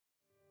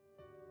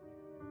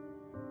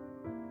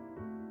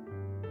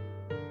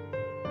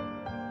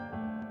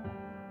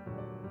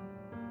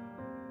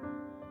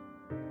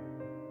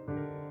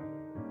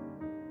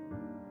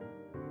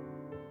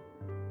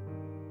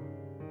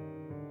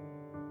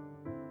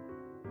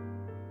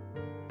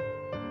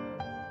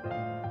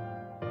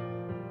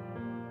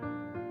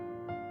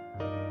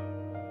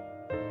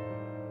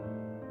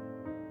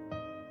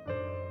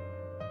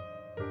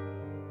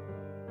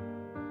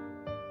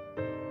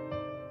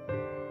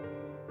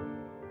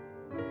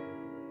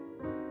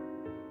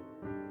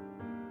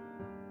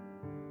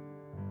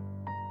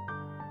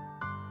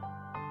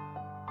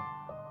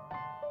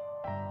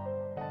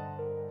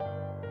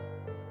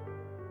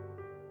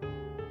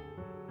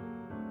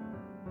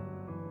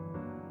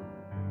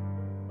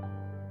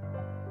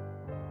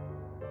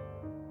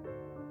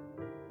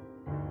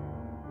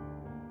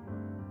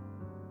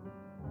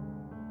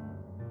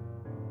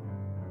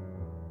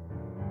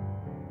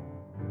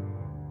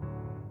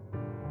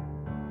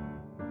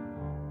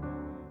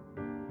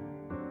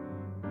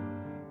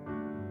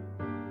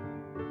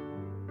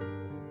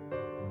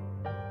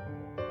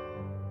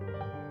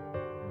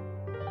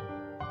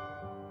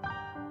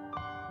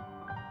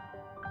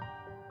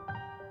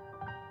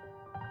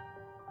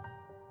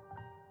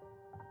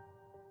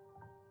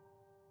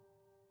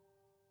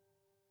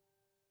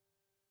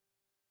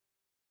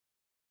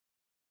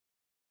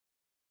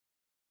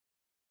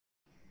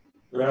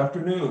Good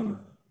afternoon,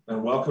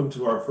 and welcome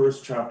to our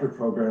first chapter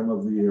program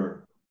of the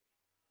year.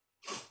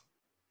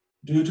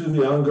 Due to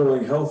the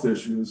ongoing health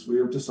issues, we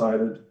have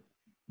decided to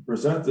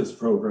present this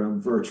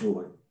program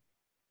virtually.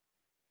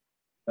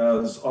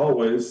 As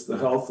always, the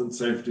health and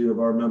safety of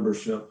our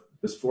membership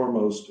is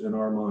foremost in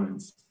our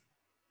minds.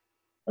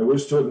 I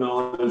wish to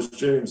acknowledge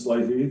James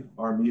Leahy,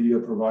 our media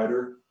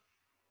provider,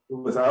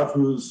 without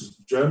whose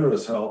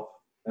generous help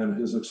and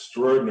his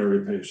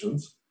extraordinary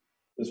patience,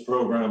 this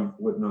program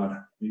would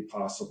not be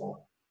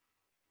possible.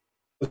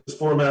 This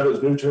format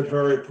is new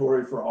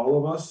territory for all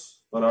of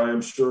us, but I am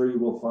sure you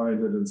will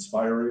find it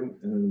inspiring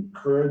and an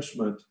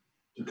encouragement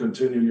to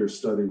continue your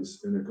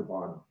studies in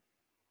Ikebana.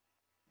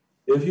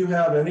 If you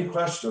have any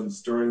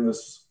questions during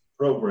this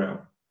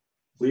program,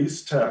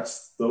 please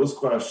text those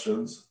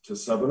questions to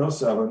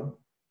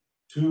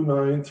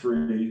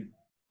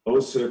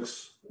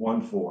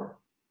 707-293-0614.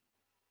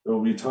 There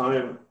will be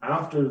time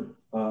after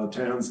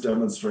Tan's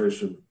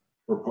demonstration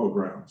for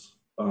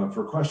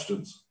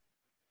questions.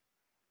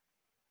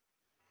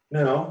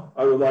 Now,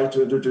 I would like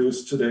to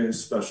introduce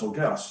today's special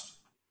guest.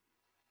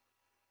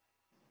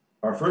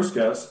 Our first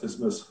guest is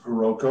Ms.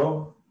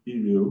 Hiroko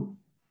Iryu,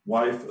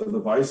 wife of the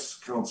Vice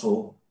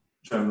Consul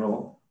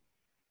General,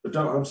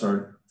 Deputy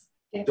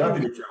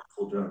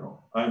Consul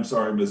General,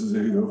 Mrs.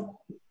 Iryu,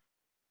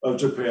 of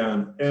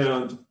Japan,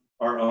 and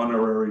our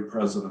honorary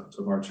president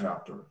of our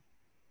chapter.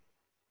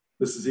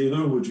 Mrs.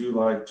 Iryu, would you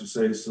like to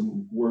say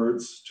some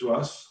words to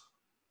us?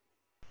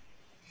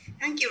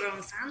 Thank you,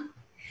 Ron-san.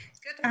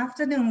 Good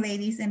afternoon,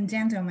 ladies and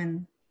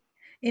gentlemen.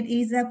 It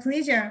is a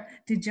pleasure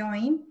to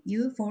join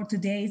you for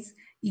today's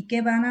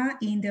Ikebana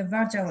in the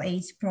Virtual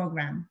Age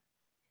program.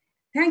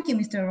 Thank you,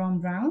 Mr. Ron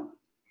Brown,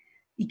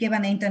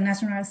 Ikebana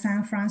International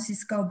San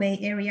Francisco Bay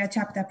Area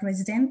Chapter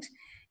President,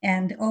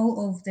 and all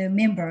of the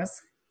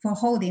members for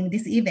holding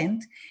this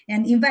event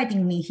and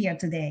inviting me here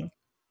today.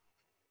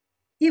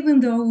 Even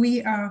though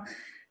we are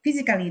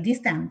physically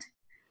distant,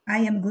 I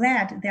am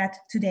glad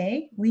that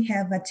today we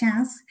have a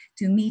chance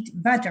to meet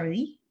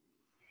virtually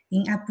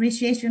in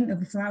appreciation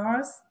of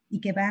flowers,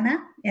 Ikebana,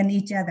 and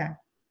each other.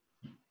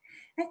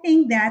 I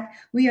think that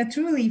we are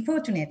truly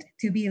fortunate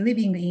to be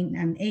living in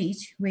an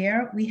age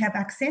where we have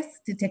access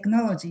to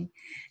technology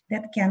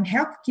that can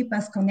help keep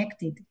us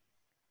connected.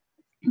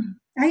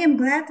 I am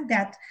glad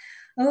that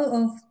all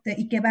of the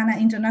Ikebana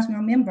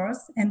International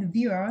members and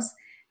viewers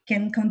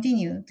can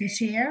continue to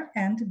share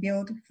and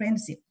build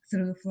friendship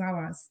through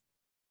flowers.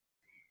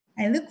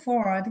 I look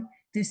forward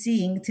to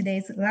seeing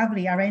today's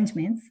lovely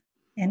arrangements,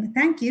 and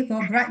thank you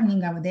for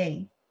brightening our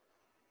day.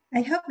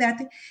 I hope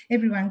that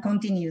everyone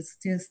continues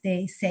to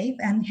stay safe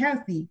and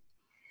healthy,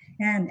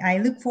 and I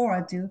look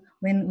forward to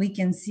when we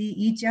can see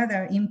each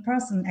other in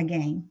person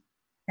again.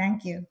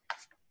 Thank you.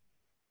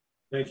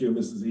 Thank you,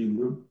 Mrs.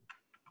 Iryu.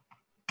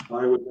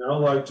 I would now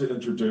like to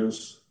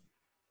introduce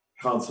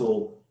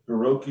Consul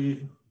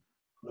Hiroki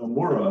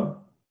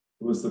Nomura,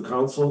 who is the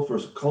Consul for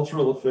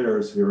Cultural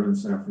Affairs here in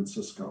San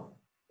Francisco,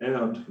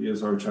 and he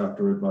is our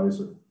chapter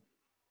advisor.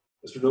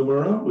 Mr.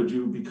 Nomura, would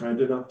you be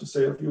kind enough to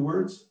say a few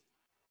words?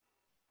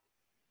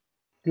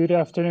 Good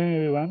afternoon,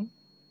 everyone.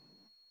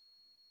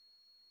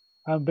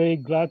 I'm very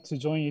glad to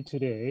join you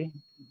today.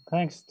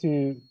 Thanks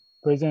to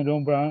President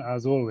Ron Brown,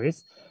 as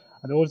always,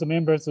 and all the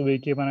members of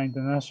Ikebana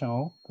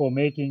International for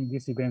making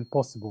this event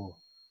possible.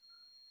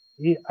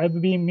 I've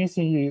been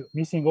missing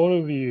all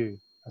of you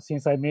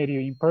since I met you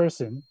in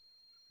person,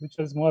 which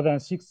was more than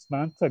 6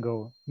 months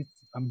ago.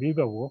 It's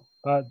unbelievable,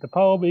 but the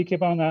power of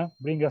Ikebana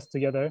brings us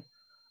together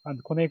and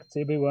connects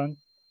everyone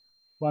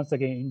once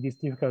again in this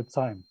difficult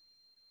time.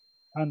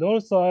 And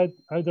also,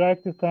 I'd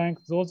like to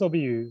thank those of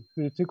you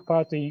who took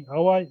part in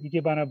our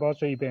Ikebana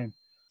virtual event,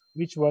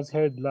 which was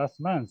held last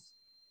month.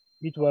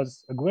 It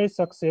was a great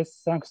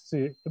success thanks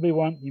to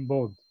everyone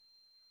involved.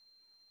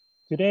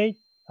 Today,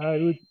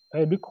 I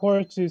look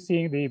forward to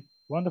seeing the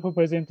wonderful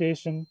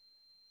presentation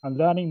and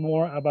learning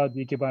more about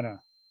the Ikebana.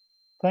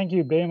 Thank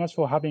you very much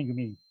for having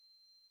me.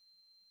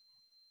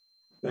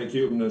 Thank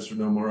you, Mr.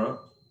 Nomura.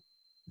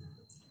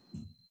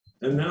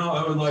 And now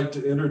I would like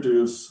to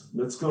introduce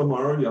Mitsuko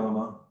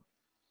Maruyhama,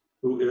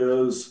 who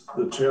is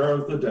the chair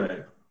of the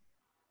day.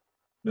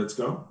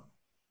 Mitsuko.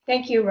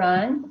 Thank you,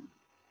 Ron.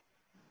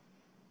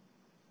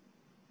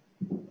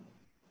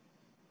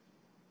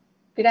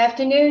 Good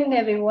afternoon,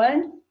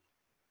 everyone.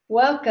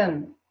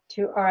 Welcome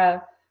to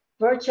our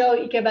virtual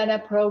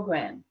Ikebana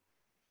program.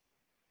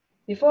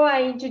 Before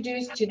I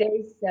introduce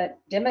today's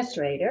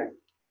demonstrator,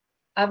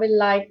 I would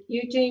like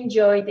you to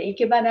enjoy the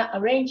Ikebana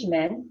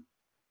arrangement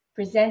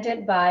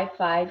presented by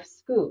 5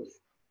 schools.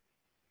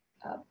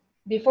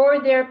 Before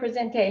their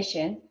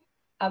presentation,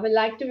 I would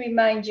like to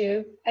remind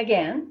you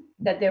again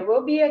that there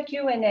will be a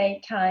Q&A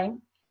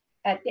time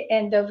at the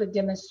end of the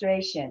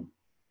demonstration.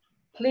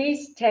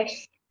 Please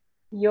text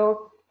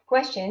your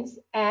questions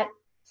at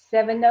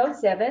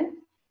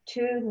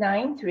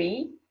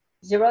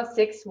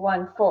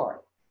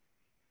 707-293-0614.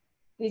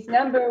 This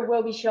number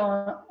will be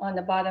shown on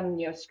the bottom of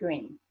your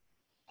screen.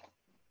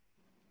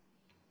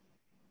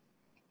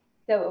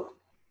 So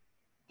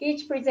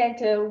each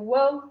presenter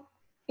will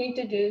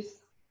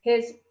introduce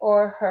his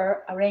or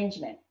her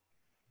arrangement.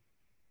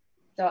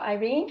 So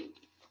Irene?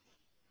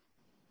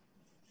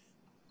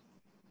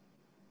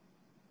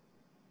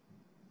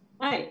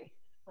 Hi,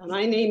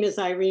 my name is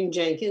Irene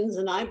Jenkins,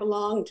 and I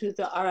belong to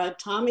the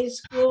Aratame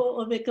School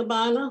of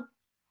Ikebana,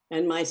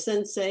 and my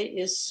sensei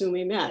is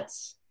Sumi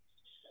Metz.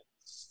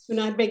 When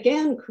I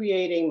began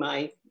creating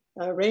my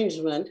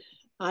arrangement,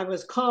 I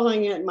was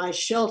calling it my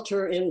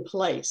shelter in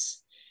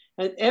place,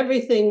 and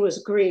everything was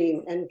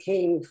green and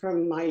came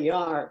from my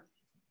yard.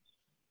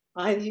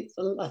 I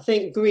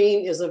think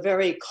green is a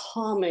very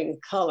calming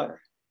color,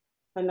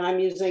 and I'm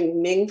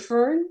using Ming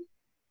fern,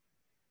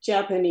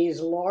 Japanese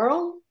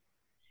laurel,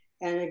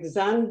 and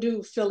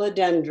Xandu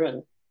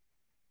philodendron.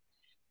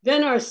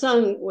 Then our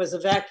son was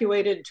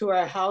evacuated to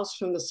our house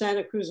from the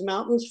Santa Cruz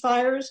Mountains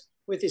fires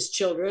with his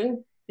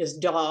children, his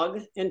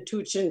dog, and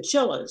 2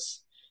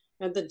 chinchillas.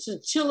 And the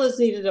chinchillas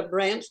needed a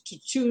branch to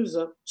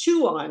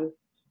chew on,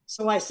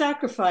 so I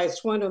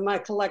sacrificed one of my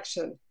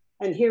collection,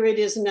 and here it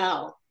is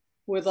now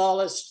with all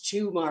its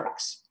chew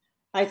marks.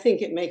 I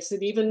think it makes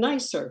it even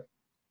nicer.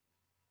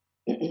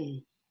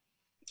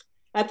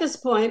 At this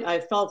point,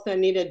 I felt there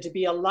needed to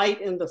be a light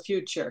in the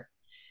future.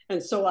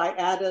 And so I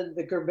added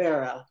the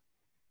gerbera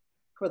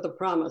for the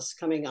promise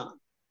coming on.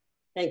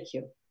 Thank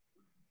you.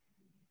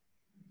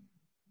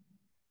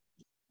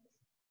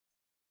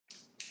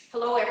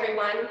 Hello,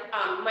 everyone.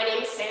 My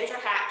name is Sandra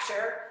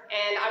Hatcher,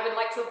 and I would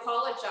like to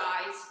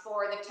apologize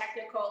for the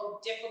technical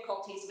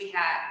difficulties we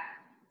had.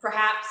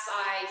 Perhaps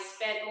I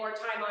spent more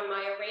time on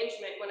my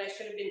arrangement when I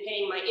should have been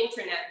paying my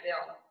internet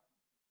bill.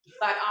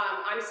 But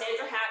I'm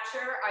Sandra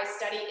Hatcher. I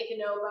study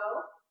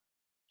Ikenobo.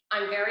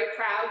 I'm very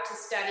proud to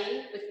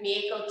study with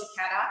Mieko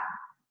Takeda.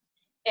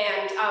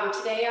 And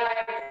today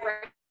I've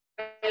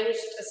arranged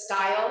a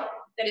style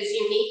that is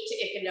unique to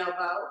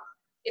Ikenobo.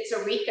 It's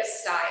a Rika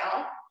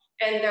style.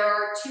 And there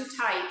are 2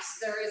 types.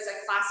 There is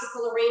a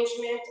classical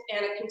arrangement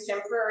and a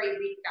contemporary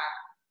Rika.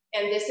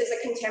 And this is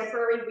a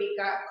contemporary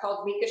Rika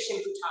called Rika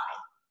Shimputai.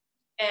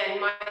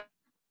 And my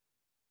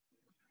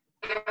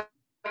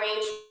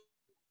arrangement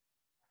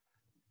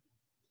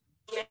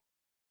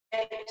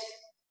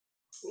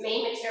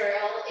main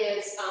material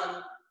is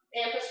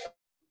pampas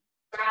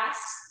grass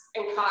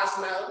and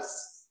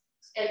cosmos.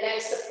 And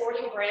then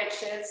supporting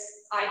branches,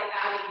 I've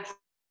added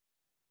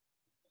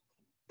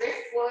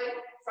driftwood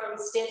from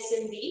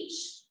Stinson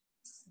Beach,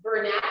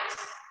 Burnett.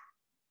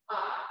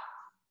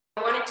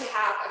 I wanted to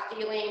have a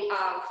feeling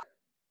of,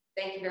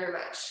 thank you very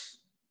much.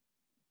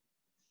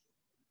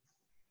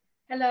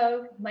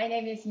 Hello, my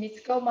name is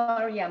Mitsuko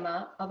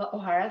Maruyhama of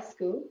Ohara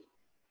School.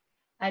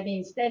 I've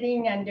been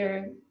studying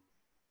under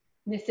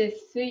Mrs.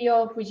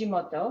 Suyo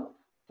Fujimoto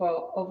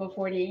for over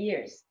 40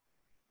 years,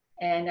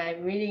 and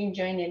I'm really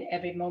enjoying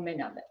every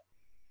moment of it.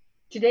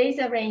 Today's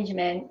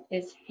arrangement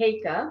is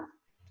Heika,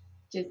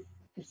 just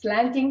the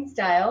slanting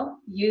style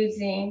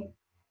using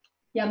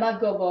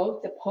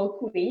Yamagobo, the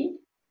pokeweed,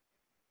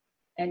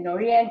 and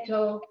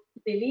Oriental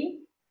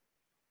lily,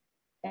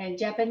 and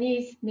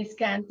Japanese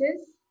miscanthus,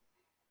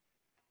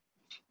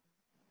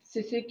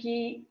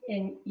 Suzuki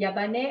in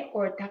Yabane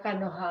or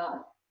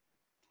Takanoha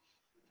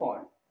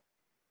form.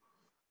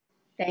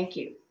 Thank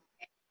you.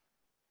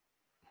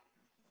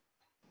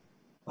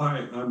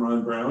 Hi, I'm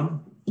Ron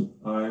Brown.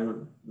 I'm at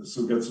the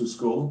Sogetsu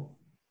School,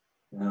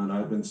 and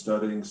I've been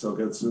studying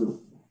Sogetsu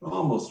for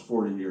almost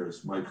 40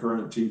 years. My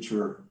current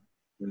teacher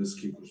is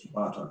Kiko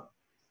Shibata.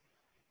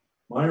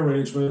 My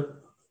arrangement,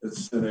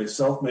 it's in a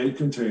self-made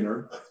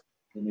container.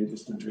 I made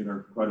this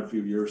container quite a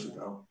few years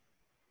ago.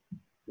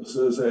 This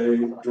is a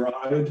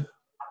dried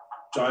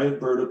giant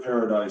bird of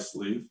paradise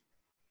leaf.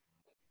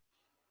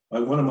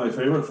 One of my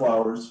favorite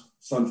flowers,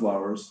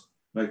 sunflowers,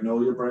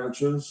 magnolia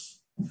branches,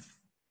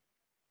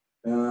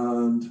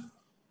 and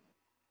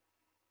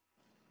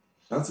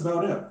that's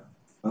about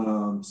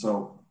it.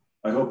 So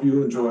I hope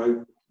you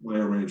enjoy my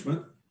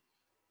arrangement.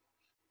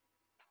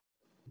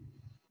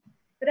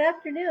 Good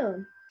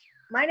afternoon.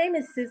 My name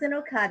is Susan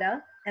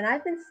Okada, and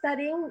I've been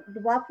studying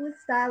the Wafu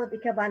style of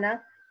Ikebana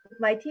with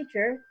my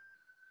teacher,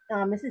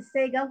 Mrs.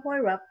 Seiga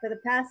Hoirup, for the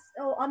past,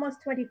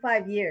 almost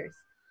 25 years.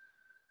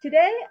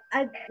 Today,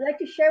 I'd like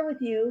to share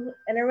with you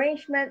an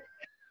arrangement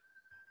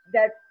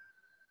that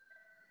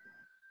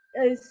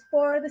is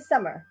for the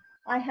summer.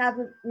 I have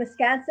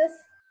miscanthus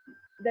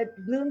that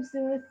blooms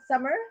in the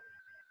summer,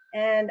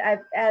 and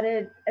I've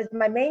added as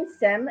my main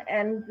stem,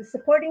 and the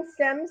supporting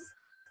stems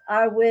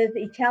are with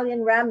Italian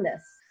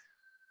rhamnus.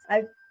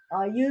 I've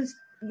used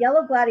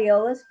yellow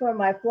gladiolas for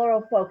my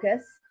floral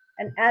focus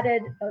and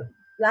added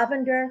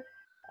lavender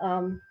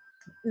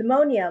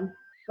limonium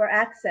for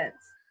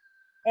accents.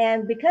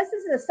 And because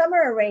this is a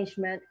summer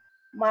arrangement,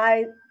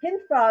 my pin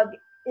frog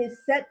is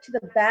set to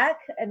the back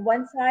and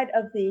one side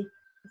of the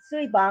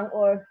suibang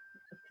or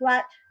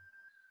flat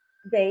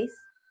base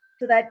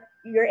so that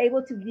you're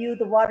able to view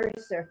the water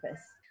surface.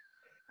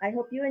 I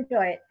hope you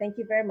enjoy it. Thank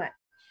you very much.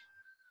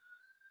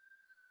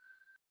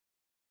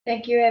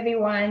 Thank you,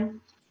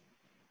 everyone.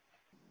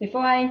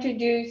 Before I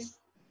introduce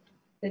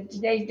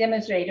today's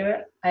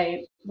demonstrator,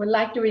 I would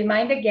like to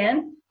remind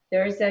again,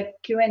 there is a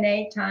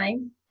Q&A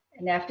time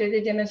and after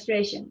the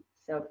demonstration.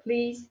 So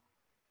please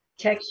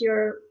text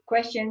your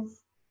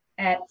questions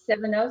at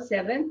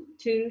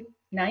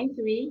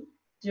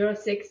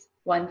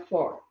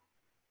 707-293-0614.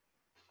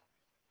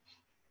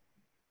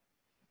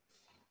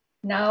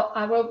 Now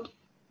I will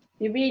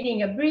be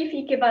reading a brief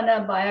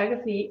Ikebana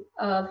biography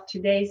of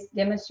today's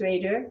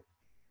demonstrator,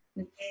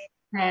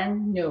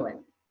 Thanh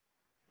Nguyen.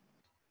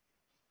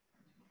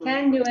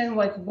 Thanh Nguyen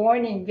was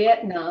born in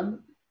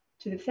Vietnam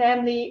to the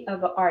family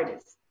of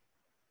artists.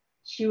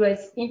 She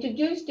was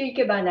introduced to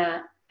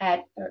Ikebana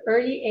at an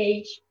early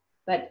age,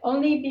 but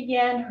only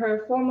began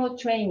her formal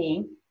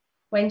training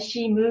when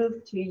she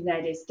moved to the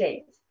United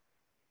States.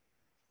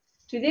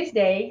 To this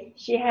day,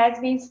 she has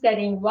been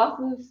studying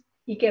Wafu's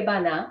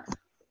Ikebana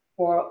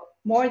for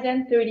more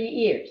than 30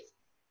 years.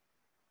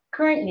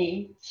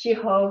 Currently, she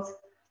holds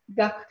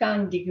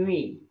Gakukan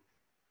degree.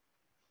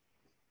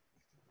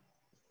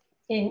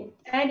 In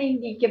adding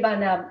the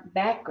Ikebana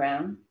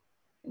background,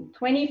 in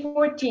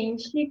 2014,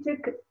 she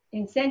took an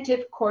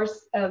intensive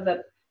course of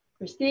a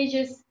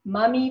prestigious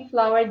Mami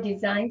Flower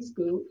Design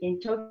School in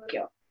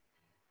Tokyo.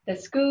 The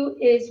school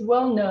is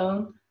well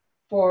known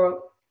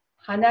for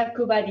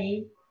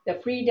hanakubari, the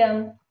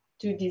freedom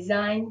to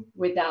design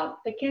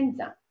without the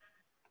kenzan.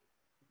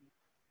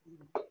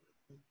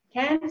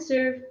 Thanh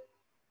served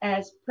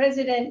as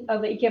president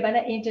of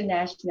Ikebana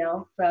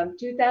International from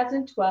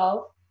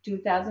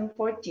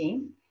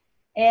 2012-2014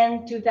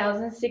 and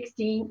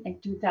 2016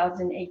 and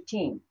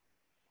 2018.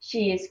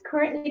 She is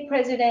currently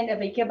president of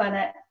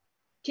Ikebana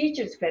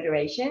Teachers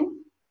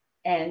Federation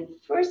and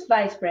first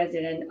vice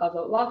president of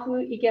the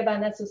Wafu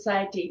Ikebana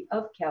Society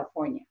of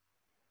California.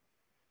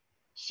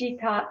 She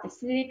taught at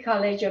City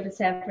College of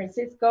San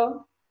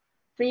Francisco,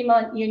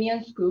 Fremont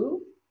Union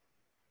School,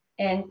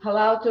 and Palo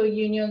Alto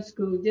Union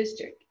School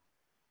District.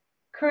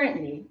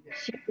 Currently,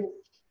 she is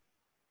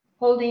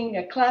holding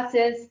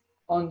classes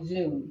on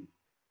Zoom.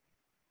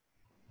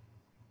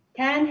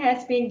 Thanh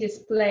has been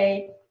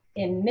displayed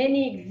in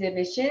many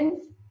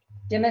exhibitions,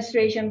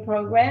 demonstration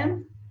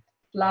programs,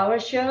 flower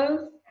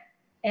shows,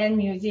 and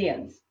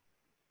museums.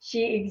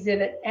 She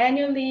exhibits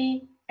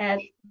annually at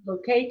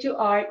Bouquet to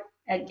Art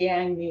at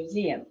Yang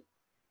Museum.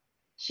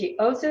 She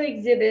also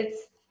exhibits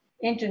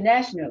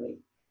internationally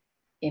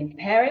in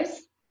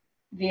Paris,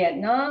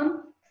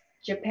 Vietnam,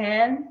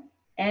 Japan,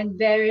 and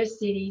various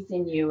cities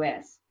in the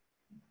US.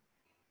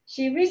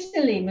 She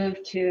recently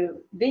moved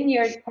to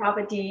vineyard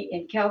property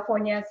in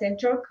California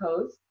Central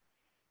Coast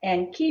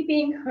and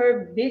keeping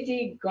her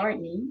busy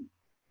gardening,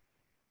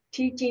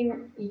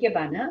 teaching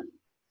Ikebana,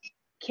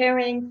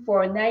 caring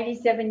for a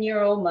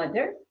 97-year-old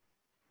mother,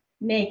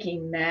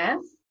 making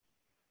masks,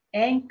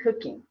 and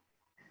cooking.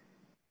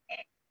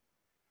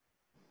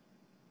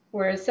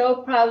 We're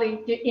so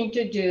proudly to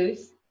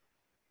introduce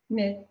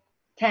Ms.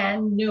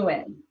 Thanh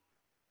Nguyen.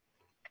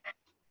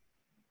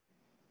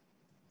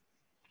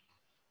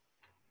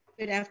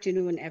 Good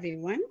afternoon,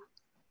 everyone.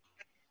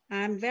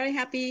 I'm very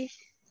happy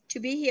to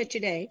be here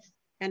today.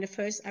 And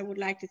first, I would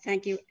like to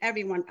thank you,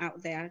 everyone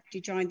out there,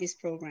 to join this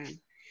program.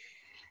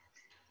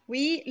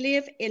 We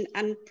live in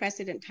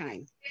unprecedented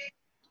time.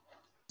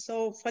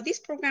 So for this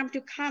program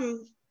to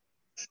come,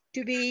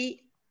 to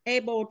be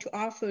able to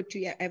offer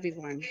to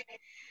everyone,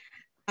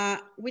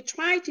 we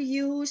try to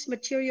use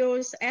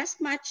materials as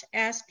much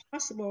as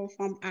possible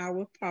from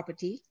our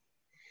property.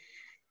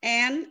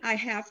 And I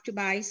have to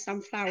buy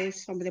some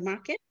flowers from the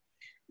market.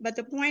 But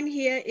the point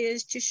here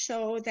is to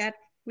show that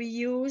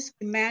we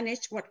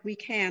manage what we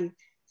can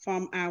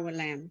from our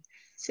land.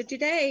 So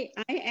today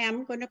I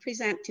am going to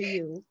present to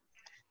you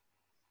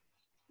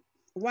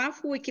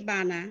Wafu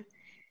Ikebana,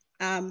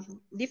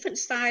 different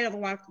style of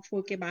Wafu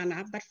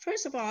Ikebana. But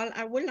first of all,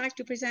 I would like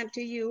to present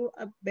to you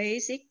a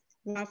basic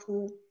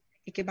Wafu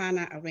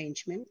Ikebana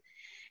arrangement.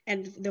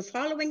 And the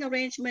following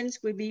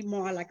arrangements will be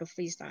more like a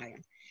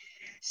freestyle.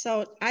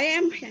 So I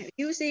am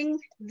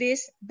using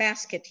this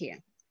basket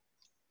here.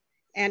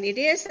 And it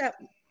is a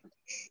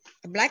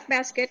black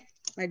basket.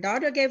 My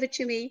daughter gave it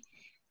to me.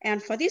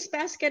 And for this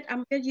basket,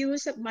 I'm going to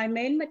use my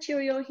main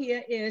material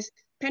here is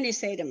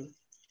pennisedum.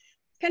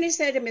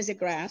 Pennisedum is a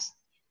grass.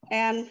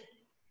 And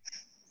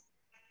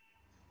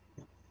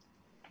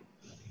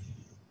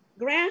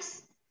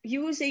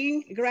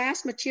using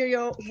grass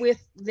material with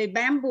the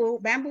bamboo.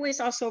 Bamboo is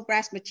also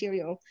grass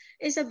material.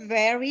 Is a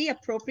very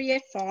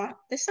appropriate for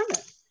the summer.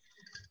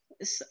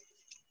 So,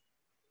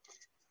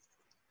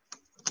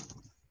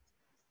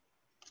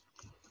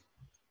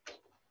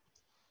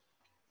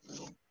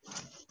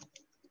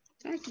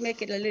 try to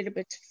make it a little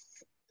bit.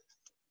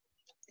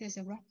 There's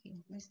a rock here.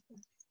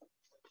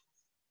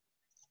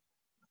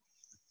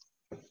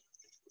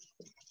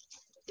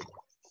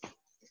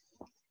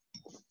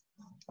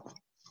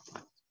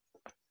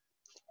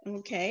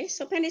 Okay,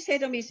 so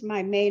pennisedum is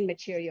my main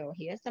material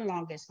here. It's the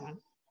longest one.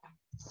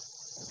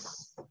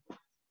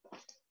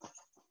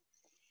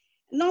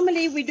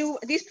 Normally we do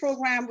this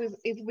program,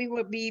 if we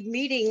will be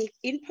meeting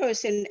in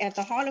person at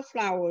the Hall of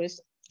Flowers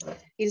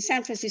in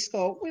San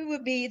Francisco, we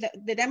will be,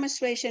 the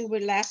demonstration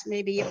will last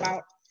maybe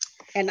about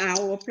an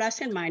hour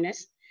plus and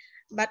minus.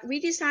 But we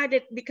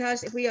decided,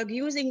 because we are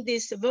using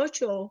this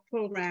virtual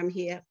program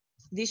here,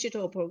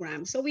 digital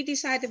program, so we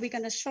decided we're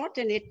going to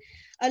shorten it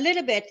a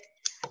little bit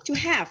to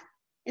half.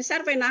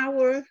 Instead of an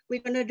hour,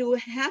 we're going to do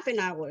half an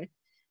hour.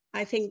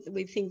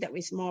 We think that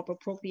is more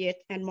appropriate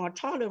and more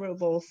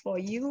tolerable for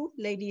you,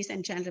 ladies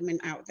and gentlemen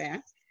out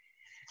there.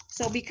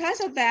 So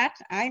because of that,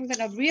 I'm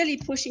going to really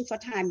pushing for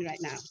time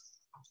right now,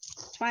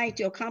 trying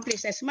to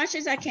accomplish as much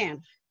as I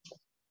can.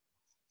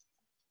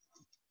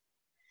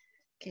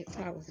 Okay,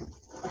 flower.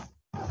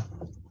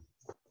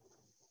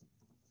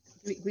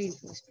 Green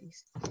first,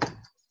 please.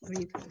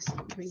 Green first,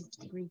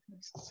 green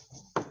first.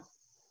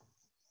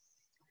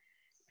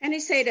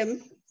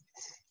 Penisatum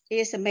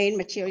is the main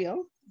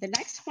material. The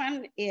next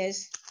one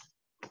is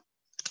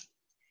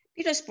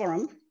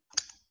Pittosporum.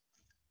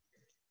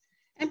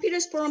 And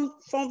Pittosporum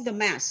form the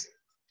mass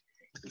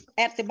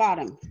at the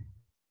bottom.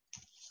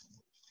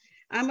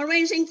 I'm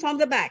arranging from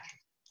the back,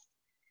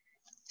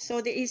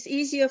 so that it's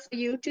easier for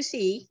you to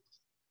see.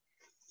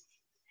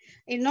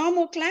 In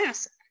normal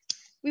class,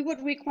 we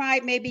would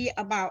require maybe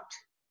about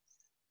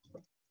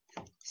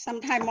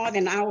sometime more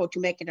than an hour to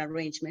make an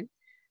arrangement.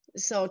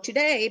 So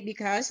today,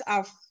 because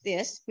of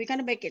this, we're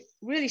gonna make it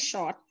really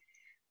short.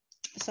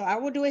 So I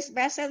will do as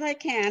best as I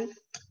can.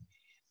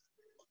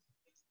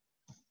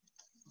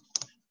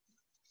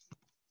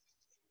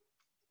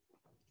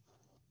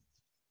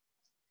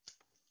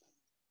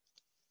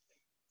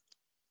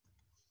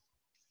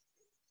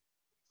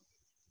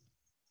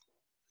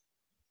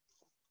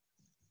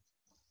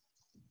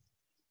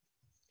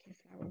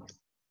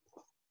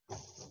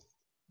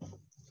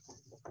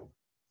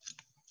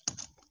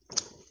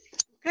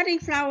 Cutting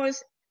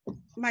flowers,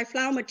 my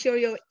flower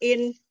material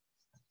in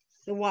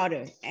the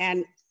water.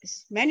 And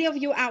many of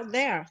you out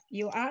there,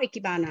 you are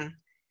Ikebana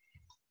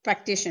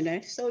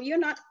practitioners, so you're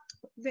not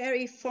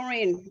very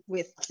foreign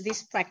with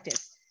this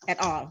practice at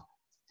all.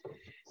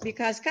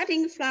 Because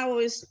cutting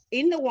flowers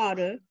in the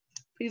water,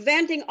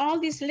 preventing all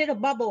these little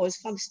bubbles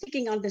from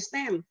sticking on the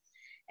stem.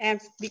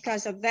 And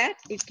because of that,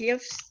 it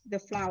gives the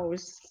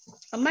flowers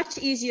a much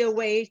easier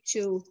way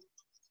to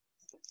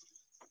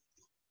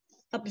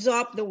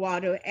absorb the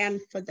water, and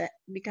for that,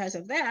 because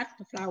of that,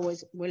 the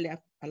flowers will live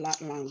a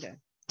lot longer.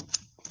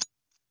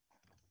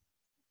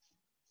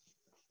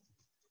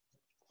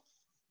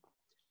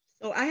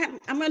 So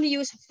I'm going to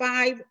use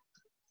 5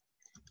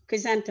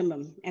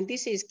 chrysanthemum, and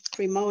this is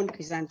cremone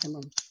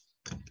chrysanthemum.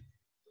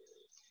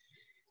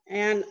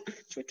 And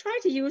to try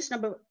to use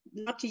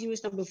not to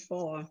use number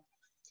 4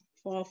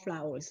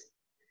 flowers,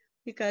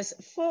 because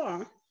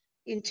 4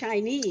 in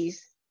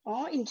Chinese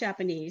or in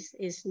Japanese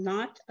is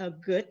not a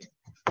good.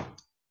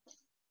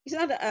 It's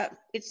not a,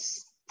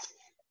 it's,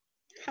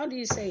 how do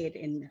you say it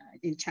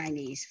in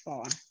Chinese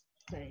for?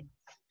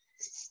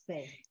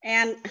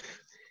 And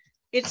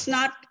it's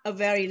not a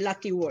very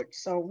lucky word,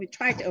 so we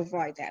try to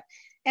avoid that.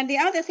 And the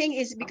other thing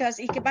is because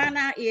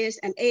Ikebana is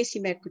an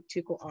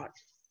asymmetrical art.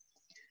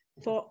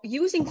 For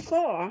using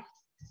 4,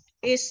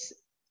 it's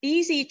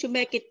easy to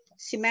make it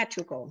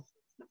symmetrical.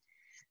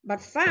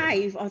 But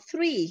 5 or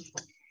 3,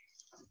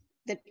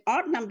 the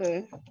odd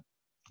numbers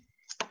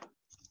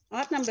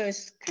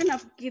kind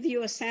of give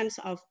you a sense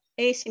of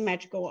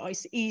asymmetrical, or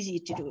it's easy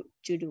to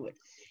do it.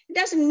 It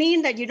doesn't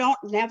mean that you don't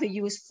never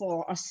use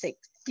 4 or 6.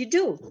 You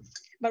do,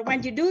 but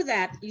when you do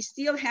that, you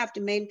still have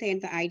to maintain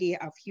the idea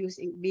of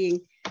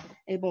being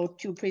able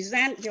to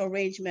present your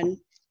arrangement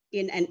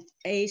in an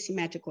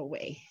asymmetrical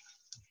way.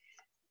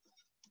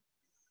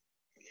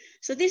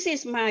 So this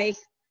is my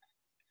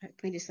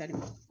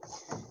 27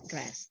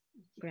 grass.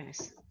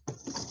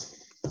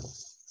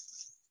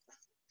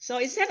 So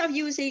instead of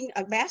using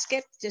a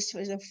basket, just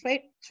as a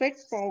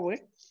straightforward,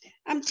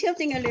 I'm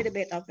tilting a little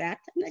bit of that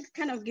and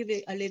kind of give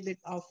it a little bit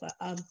of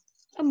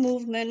a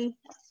movement,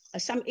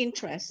 some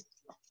interest.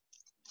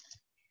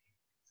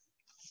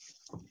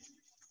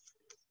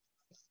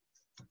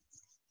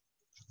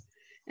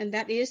 And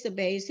that is the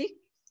basic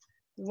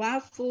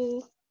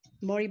Wafu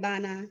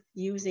Moribana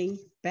using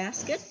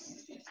basket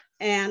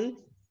and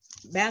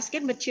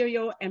basket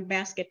material and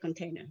basket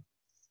container.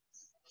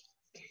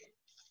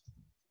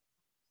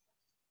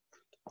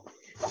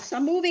 So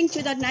I'm moving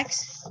to the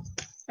next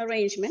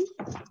arrangement.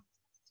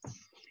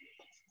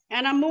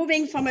 And I'm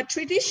moving from a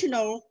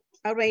traditional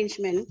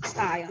arrangement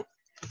style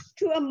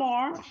to a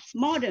more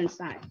modern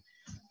style.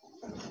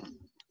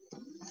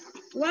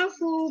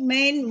 Wafu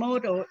main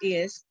motto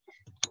is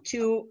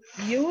to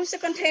use the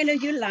container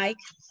you like,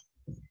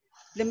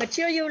 the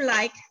material you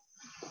like,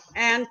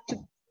 and to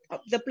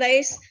the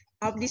place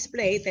of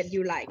display that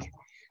you like.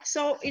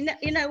 So in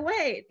a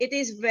way, it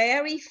is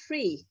very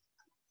free.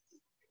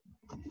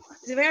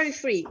 It's very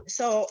free.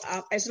 So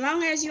as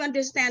long as you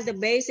understand the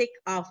basic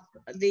of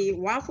the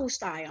Wafu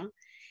style,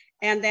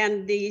 and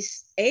then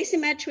this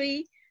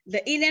asymmetry,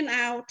 the in and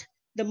out,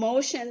 the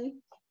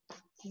motion,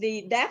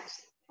 the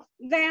depth,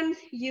 then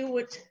you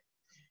would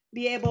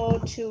be able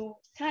to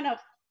kind of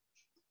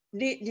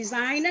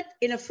design it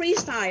in a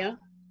freestyle,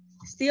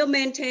 still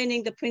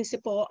maintaining the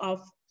principle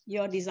of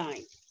your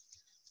design.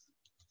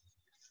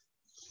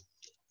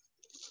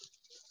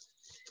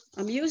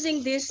 I'm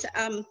using this,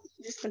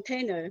 this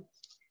container.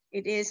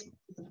 It is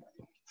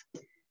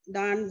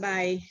done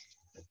by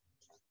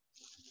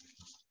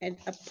a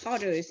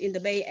potters in the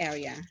Bay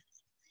Area.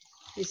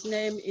 His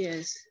name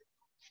is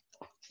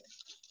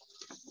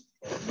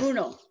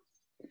Bruno.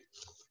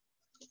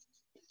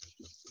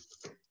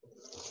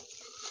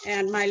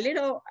 And my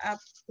little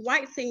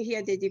white thing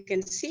here that you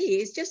can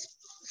see is just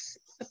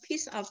a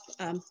piece of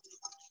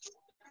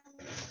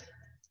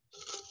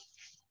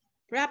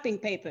wrapping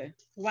paper,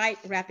 white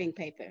wrapping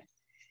paper.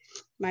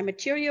 My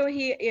material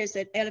here is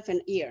an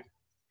elephant ear.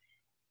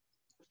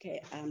 Okay.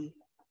 I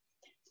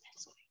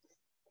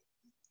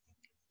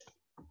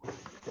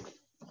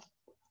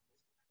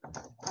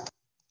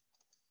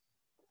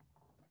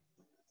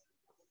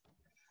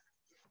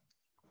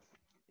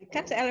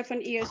cut the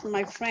elephant ears from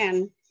my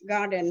friend's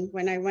garden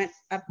when I went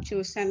up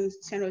to San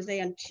Jose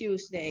on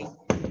Tuesday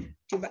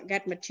to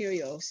get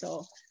material.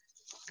 So,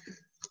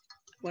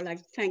 well, I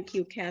thank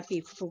you,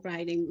 Kathy, for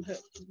providing her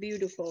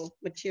beautiful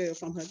material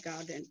from her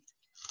garden.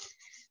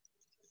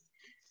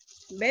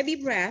 Baby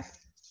breath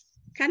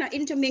kind of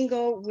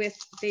intermingle with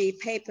the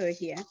paper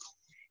here.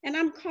 And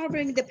I'm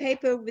covering the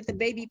paper with the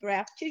baby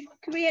breath to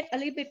create a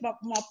little bit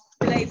more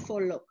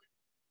playful look.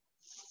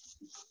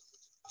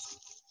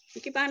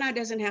 Ikebana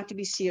doesn't have to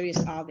be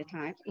serious all the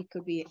time. It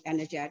could be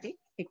energetic.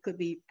 It could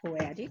be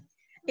poetic.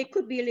 It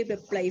could be a little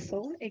bit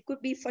playful. It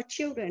could be for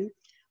children,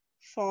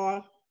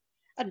 for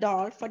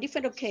adults, for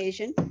different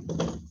occasions.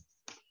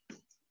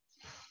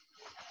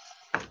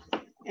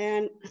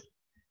 And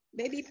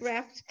baby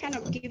breath kind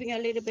of giving a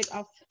little bit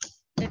of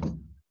a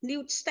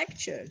nude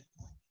texture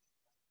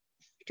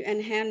to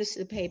enhance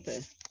the paper.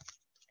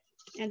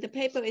 And the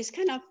paper is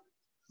kind of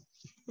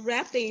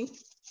wrapping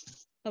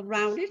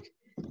around it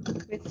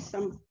with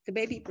the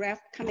baby breath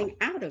coming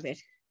out of it.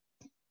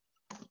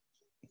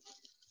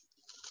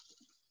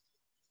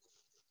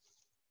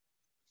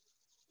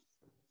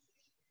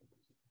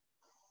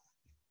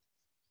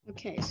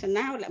 Okay, so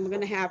now I'm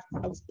going to have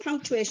a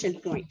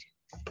punctuation point.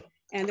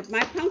 And my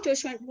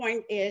punctuation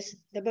point is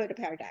the bird of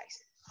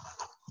paradise.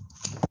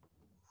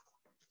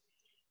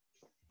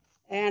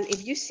 And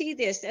if you see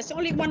this, there's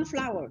only one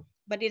flower,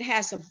 but it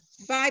has a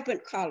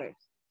vibrant color.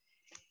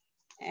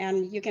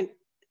 And you can,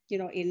 you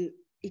know, in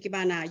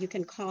Ikebana, you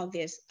can call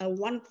this a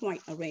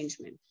one-point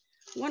arrangement.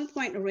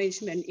 One-point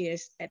arrangement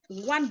is at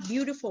one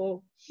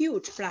beautiful,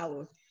 huge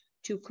flower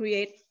to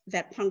create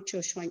that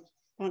punctuation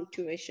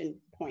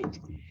point.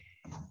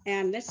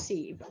 And let's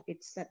see if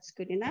that's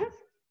good enough.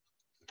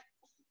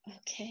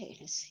 Okay,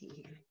 let's see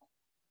here.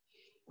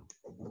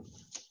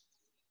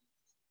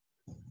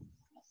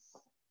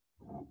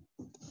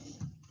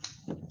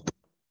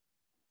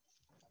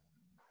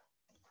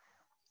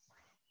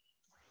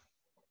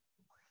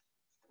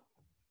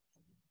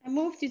 I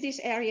moved to this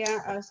area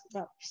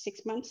about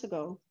 6 months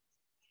ago,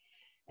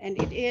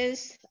 and it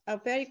is a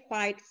very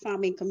quiet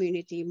farming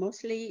community,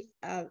 mostly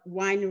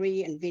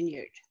winery and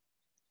vineyard.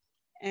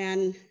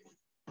 And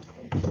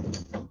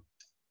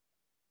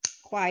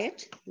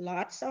quiet,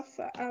 lots of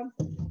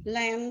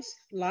lands,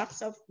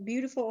 lots of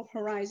beautiful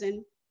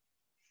horizon.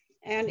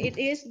 And it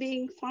is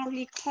being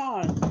fondly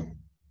called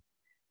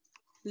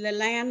the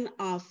land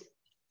of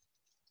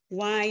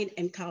wine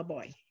and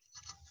cowboy.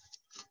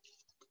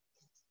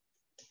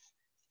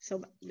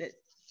 So the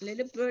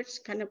little birds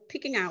kind of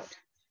picking out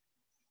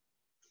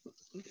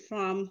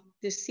from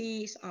the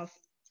seas of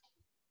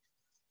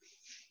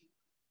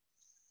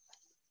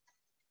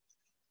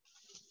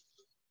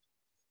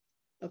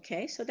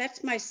okay, so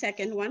that's my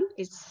second one.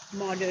 It's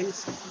modern,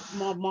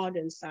 more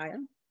modern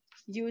style,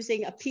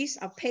 using a piece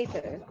of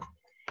paper.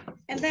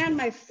 And then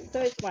my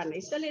third one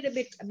is a little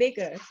bit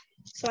bigger.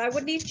 So I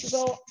would need to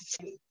go.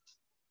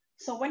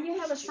 So when you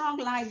have a strong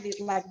line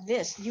like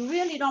this, you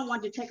really don't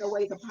want to take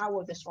away the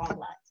power of the strong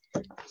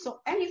line.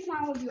 So any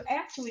flower you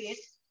add to it,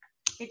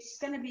 it's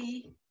gonna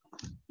be,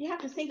 you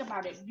have to think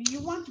about it. Do you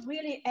want to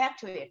really add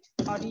to it?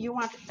 Or do you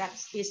want that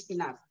is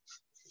enough?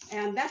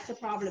 And that's the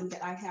problem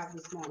that I have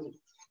this morning.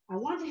 I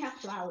want to have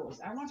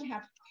flowers, I want to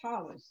have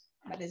colors,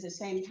 but at the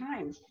same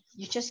time,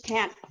 you just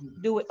can't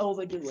do it,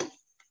 overdo it.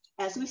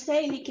 As we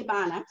say in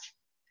Ikebana,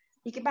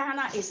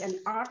 Ikebana is an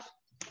art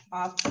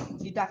of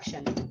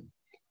deduction,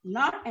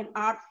 not an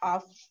art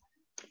of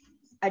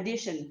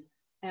addition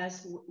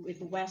as with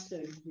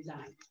Western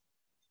design.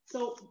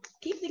 So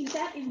keeping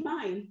that in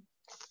mind,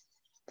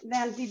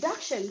 then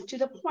deduction to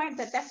the point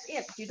that that's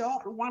it. You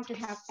don't want to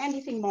have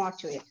anything more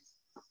to it.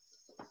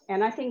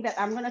 And I think that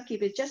I'm gonna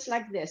keep it just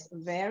like this,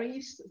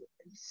 very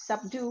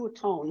subdued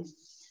tone,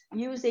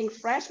 using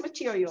fresh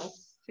material,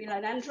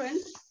 philodendron,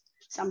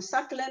 some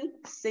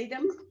succulent,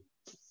 sedum,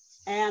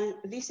 and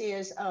this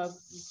is a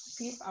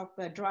piece of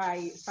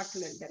dry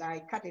succulent that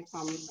I cut it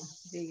from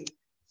the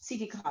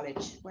City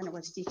College when I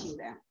was teaching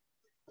there.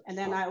 And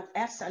then I'll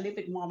add a little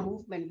bit more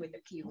movement with the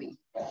kiwi.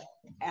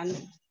 And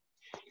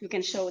you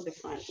can show the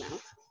front now.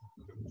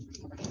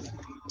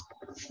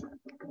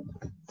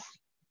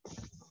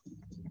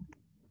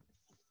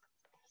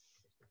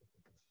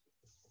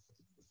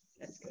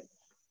 That's good.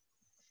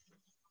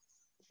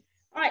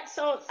 All right,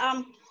 so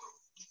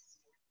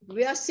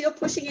we are still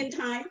pushing in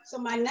time. So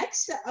my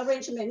next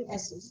arrangement,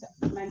 as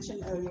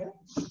mentioned earlier,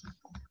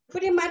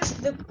 pretty much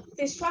the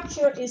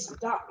structure is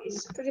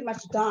pretty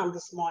much done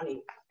this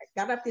morning. I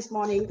got up this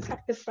morning, cut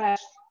the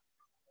fresh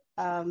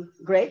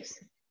grapes,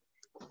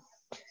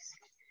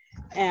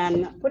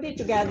 and put it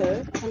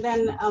together. And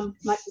then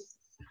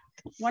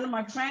one of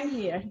my friends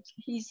here,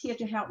 he's here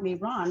to help me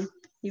run.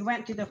 He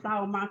went to the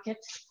flower market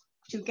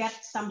to get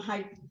some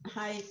high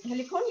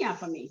heliconia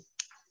for me.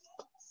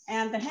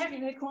 And the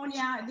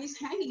heliconia, this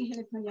hanging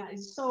heliconia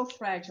is so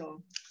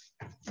fragile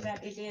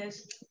that it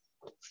is,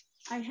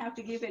 I have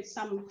to give it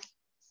some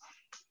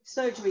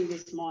surgery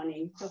this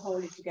morning to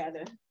hold it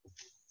together.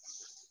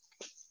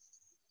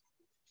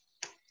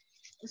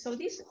 So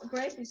this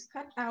grape is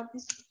cut out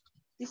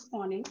this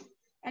morning.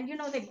 And you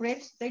know, the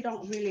grapes, they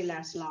don't really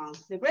last long.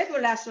 The grape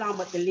will last long,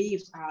 but the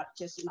leaves are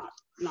just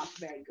not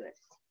very good.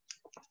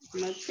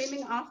 I'm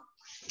trimming off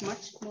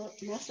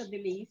most of the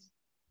leaves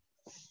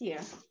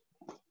here.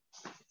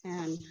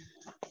 And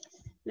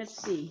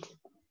let's see.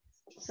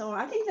 So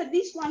I think that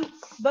this one,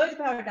 bird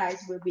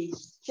paradise, will be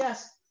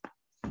just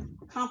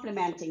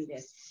complementing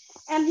this.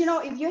 And you know,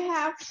 if you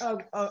have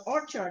an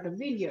orchard, a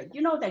vineyard,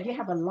 you know that you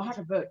have a lot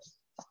of birds.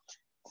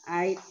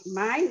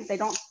 Mine, they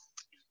don't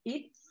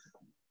eat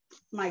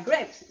my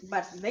grapes,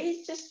 but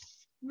they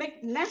just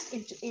make nests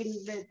in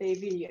the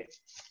vineyard.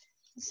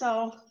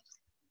 So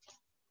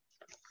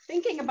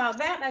thinking about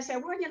that, I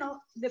said, well, you know,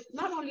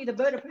 not only the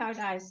bird of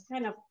paradise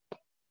kind of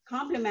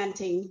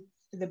complementing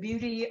the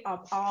beauty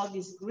of all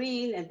this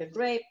green and the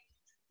grape,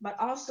 but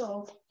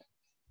also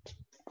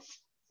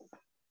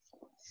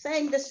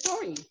saying the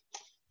story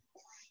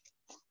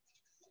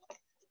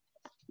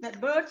that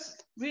birds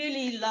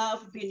really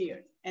love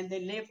vineyard and they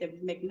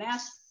make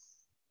nests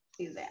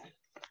in there.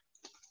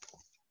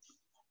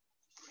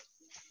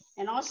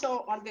 And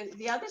also on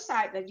the other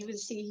side that you will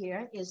see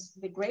here is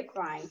the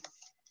grapevine,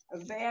 a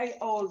very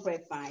old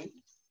grapevine.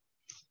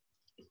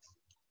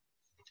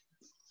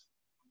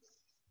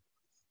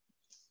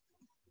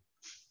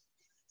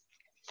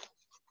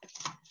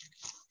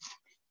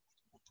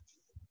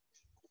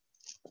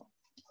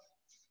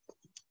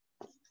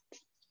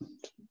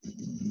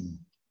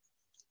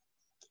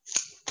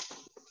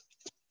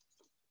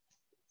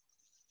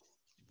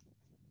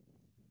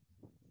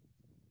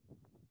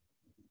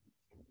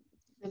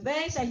 The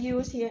vase I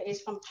use here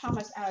is from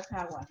Thomas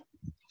Arakawa.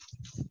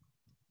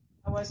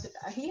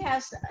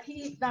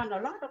 He's done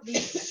a lot of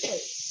these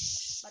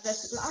shapes, but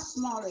it's a lot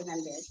smaller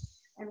than this.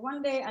 And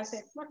one day I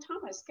said, well,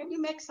 Thomas, can you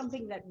make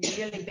something that's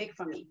really big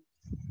for me?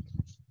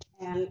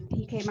 And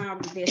he came out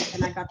with this,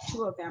 and I got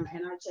 2 of them,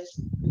 and I just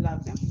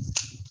love them.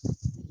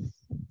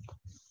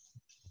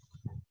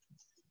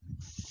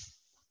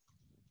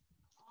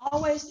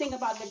 Always think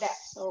about the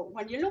depth. So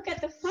when you look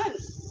at the front,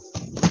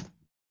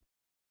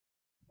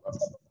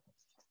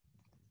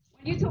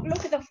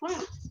 look at the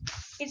front,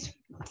 it's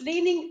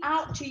leaning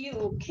out to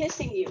you,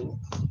 kissing you,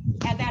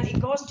 and then it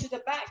goes to the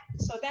back.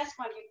 So that's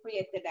when you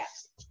create the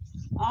depth.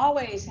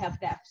 Always have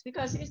depth,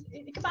 because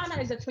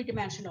Ikebana is a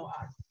 3-dimensional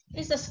art.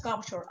 It's a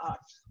sculpture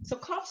art. So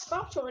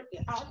sculpture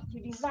art,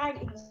 you design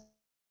in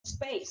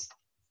space.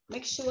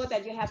 Make sure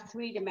that you have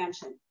 3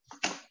 dimensions.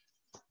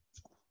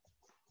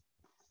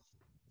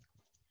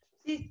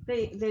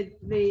 The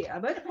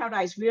bird of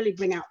paradise really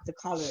bring out the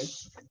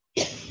colors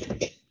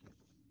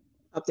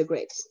of the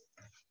grapes.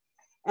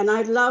 And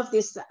I love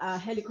this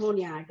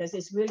heliconia because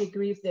it's really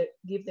give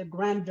the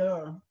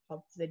grandeur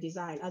of the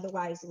design.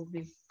 Otherwise, it would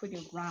be pretty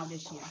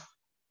roundish here.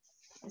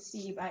 Let's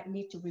see if I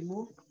need to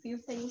remove a few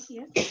things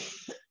here.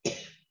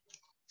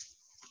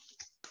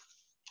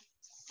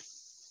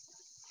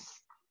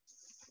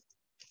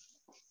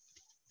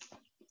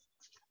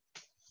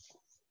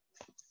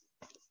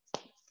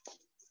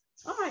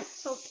 All right,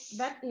 so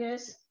that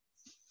is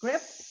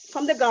grape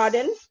from the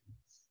garden,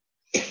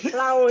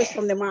 flowers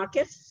from the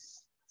market,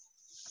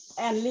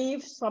 and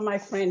leaves from my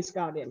friend's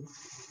garden.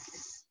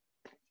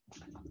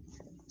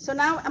 So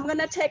now I'm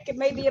gonna take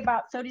maybe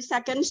about 30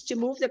 seconds to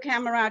move the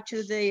camera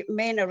to the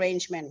main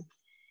arrangement.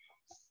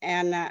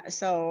 And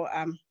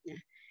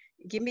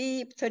give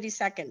me 30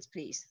 seconds,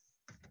 please.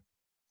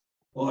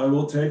 Well, I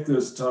will take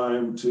this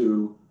time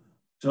to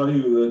tell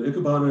you that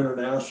Ikebana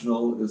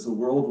International is a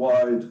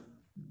worldwide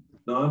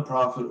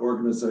nonprofit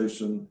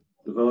organization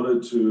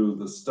devoted to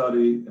the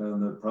study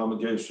and the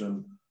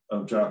promulgation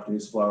of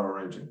Japanese flower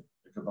arranging,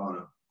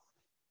 Ikebana.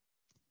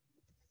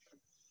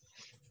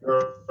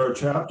 There are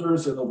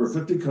chapters in over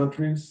 50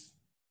 countries,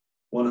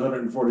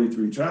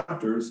 143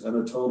 chapters, and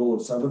a total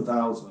of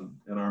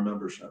 7,000 in our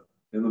membership,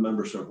 in the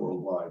membership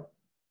worldwide.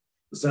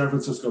 The San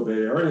Francisco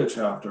Bay Area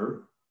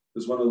chapter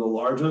is one of the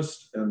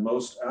largest and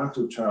most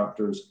active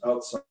chapters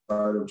outside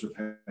of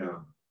Japan.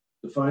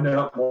 To find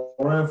out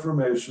more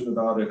information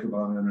about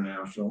Ikebana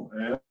International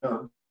and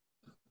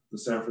the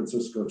San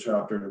Francisco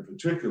chapter in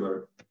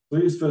particular,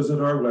 please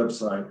visit our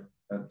website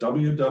at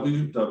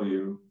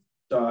www.ikebana.org.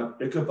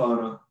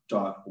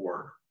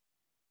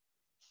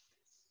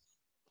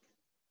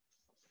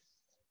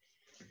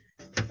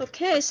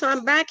 Okay, so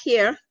I'm back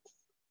here.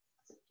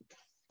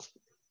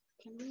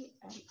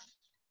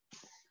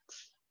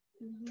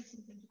 Okay,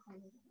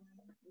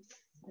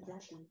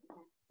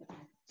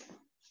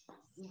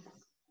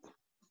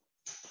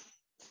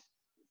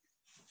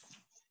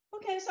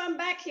 so I'm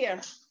back here.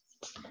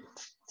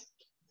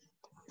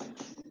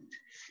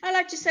 I'd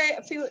like to say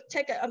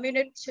take a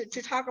minute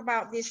to talk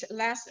about this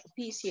last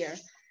piece here.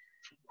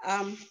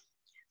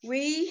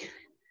 We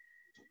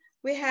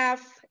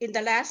have, in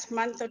the last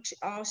month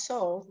or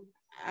so,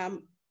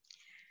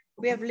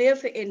 we have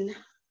lived in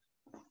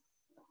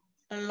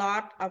a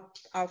lot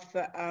of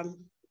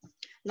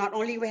not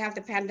only we have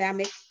the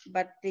pandemic,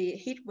 but the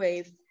heat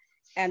wave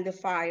and the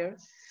fire.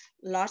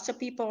 Lots of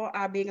people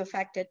are being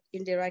affected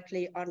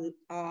indirectly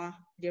or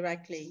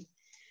directly.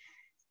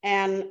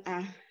 And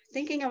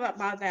thinking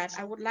about that,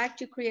 I would like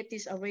to create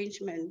this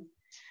arrangement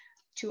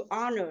to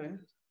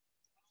honor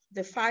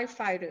the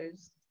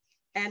firefighters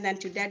and then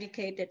to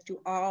dedicate it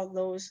to all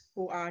those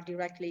who are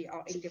directly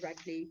or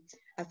indirectly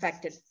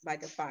affected by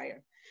the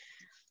fire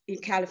in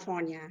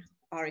California,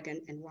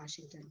 Oregon, and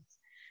Washington.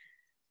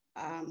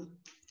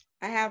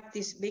 I have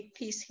this big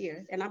piece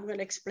here, and I'm going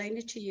to explain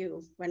it to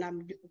you when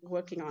I'm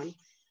working on.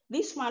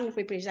 This one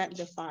represents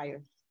the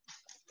fire,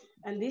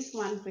 and this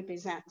one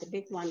represents, the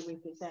big one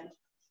represents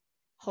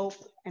hope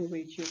and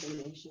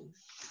rejuvenation.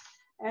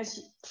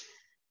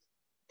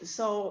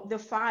 So the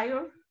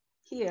fire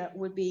here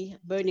would be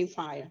burning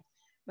fire,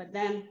 but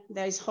then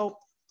there is hope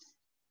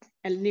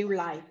and new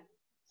life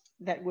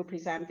that we're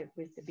presented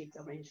with the big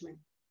arrangement.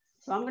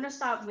 So I'm going to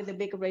start with the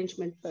big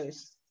arrangement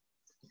first.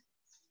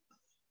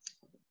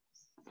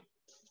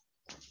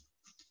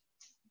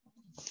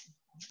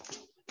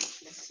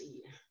 Let's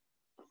see.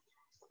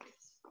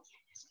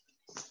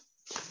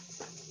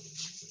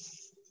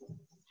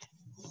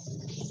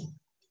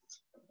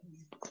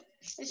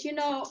 As you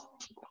know,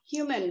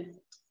 human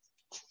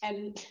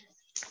and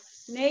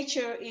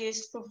nature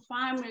is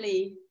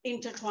profoundly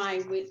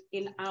intertwined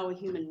in our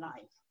human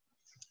life.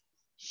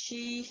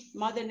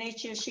 Mother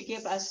Nature, she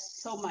gives us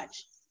so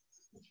much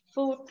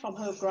food from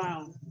her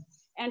ground,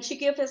 and she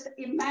gives us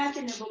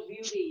imaginable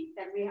beauty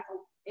that we are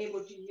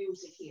able to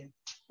use it here.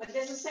 But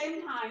at the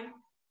same time,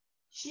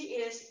 she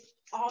is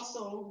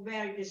also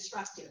very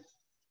destructive.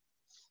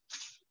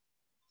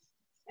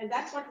 And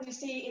that's what we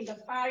see in the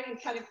fire in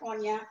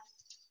California,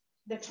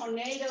 the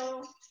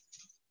tornado,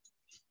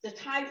 the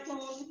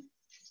typhoon,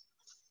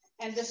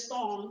 and the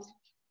storm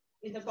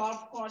in the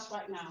Gulf Coast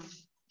right now.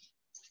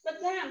 But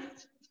then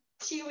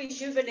she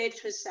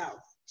rejuvenates herself.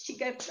 She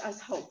gives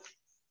us hope.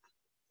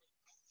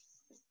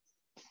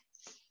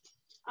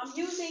 I'm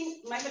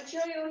using my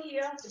material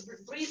here, the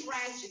Breeze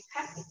Ranch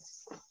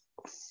cactus.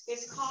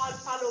 It's called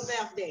Palo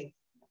Verde.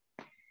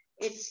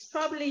 It's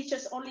probably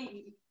just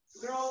only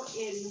grow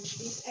in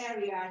this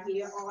area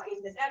here or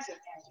in the desert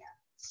area.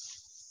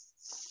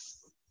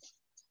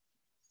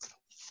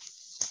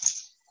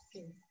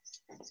 Okay,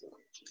 that's it.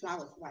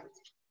 Flower white.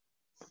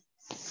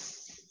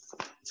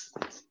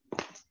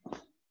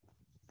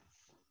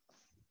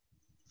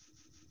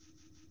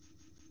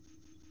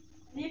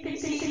 You can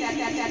see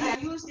that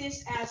I use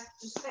this as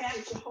to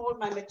stand to hold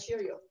my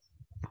material.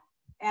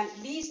 And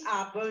these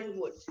are burned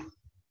wood.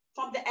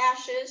 From the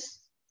ashes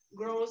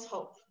grows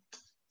hope.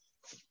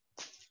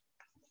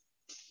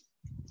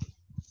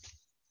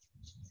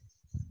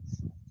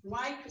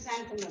 White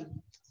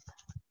chrysanthemum.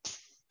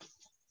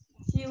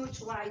 Huge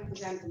white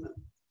chrysanthemum.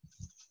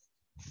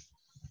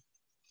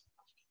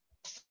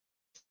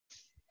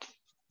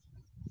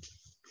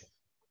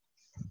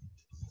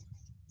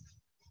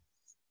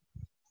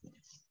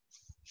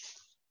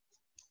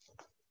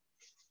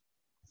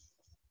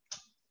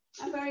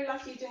 I'm very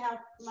lucky to have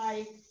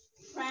my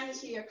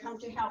friends here come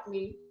to help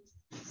me.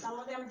 Some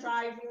of them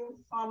driving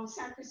from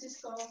San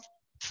Francisco,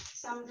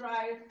 some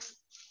drive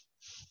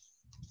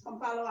from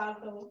Palo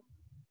Alto.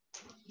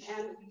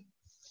 And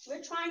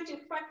we're trying to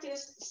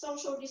practice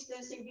social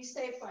distancing, be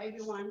safe for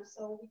everyone.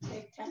 So we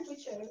take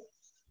temperature,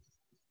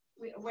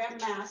 we wear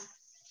masks.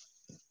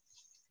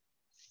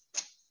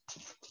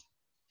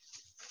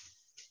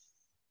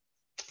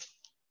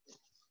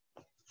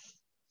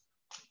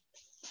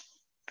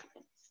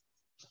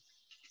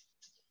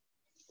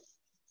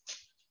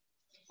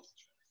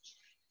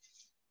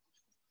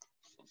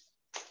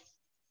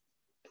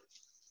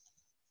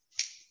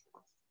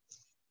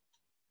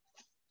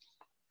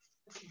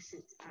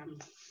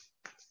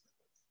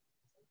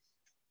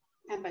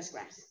 Pampas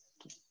grass.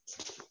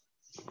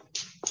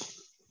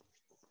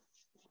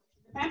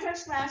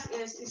 Pampas grass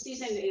is, the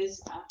season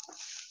is,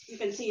 you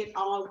can see it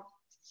all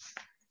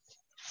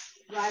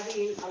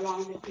driving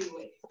along the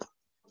freeway.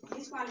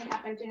 This one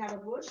happened to have a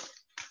bush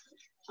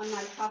on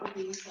my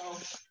property, so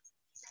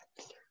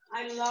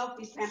I love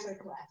this pampas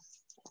grass.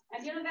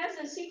 And you know, that's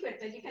a secret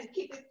that you can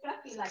keep it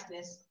fluffy like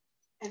this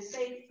and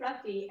stay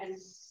fluffy and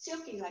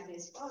silky like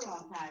this for a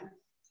long time.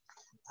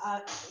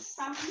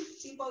 Some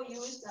people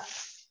use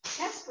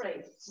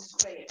hairspray to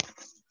spray it,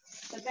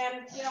 but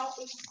then, you know,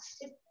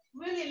 it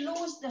really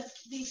loses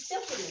the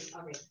silkiness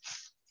of it.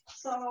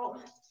 So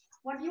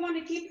when you want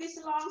to keep this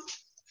long,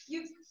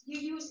 you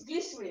use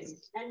glycerin,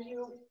 and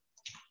you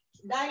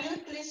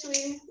dilute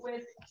glycerin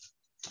with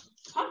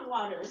hot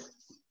water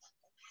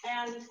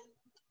and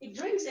it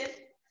drinks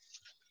it,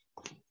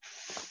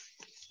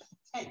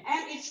 and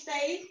it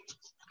stays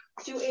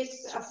to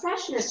its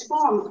freshness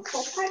form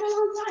for quite a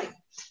long time.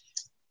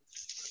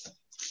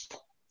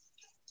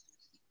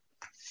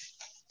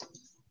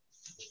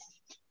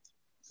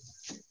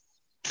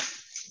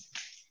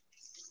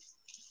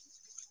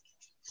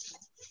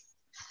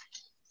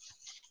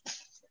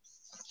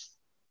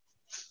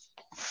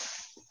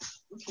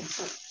 Okay,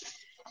 so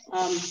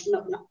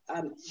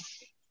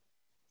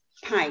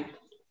pine.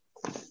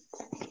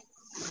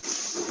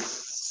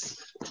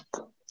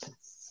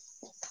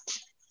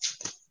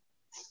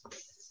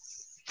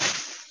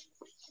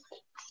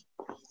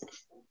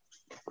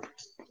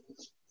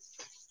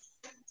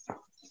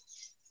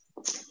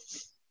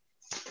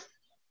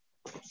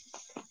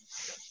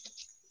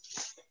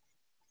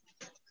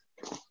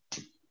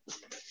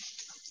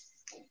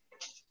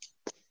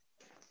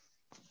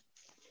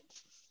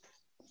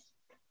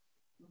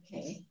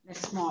 Okay,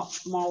 that's more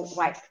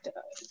white,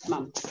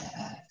 Mom.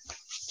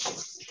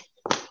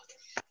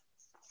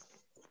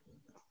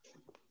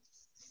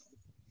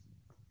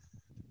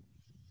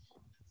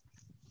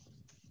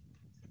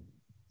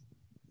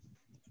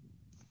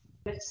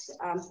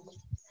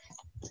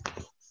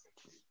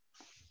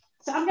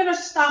 So I'm gonna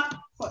stop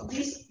for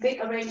this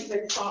big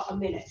arrangement for a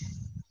minute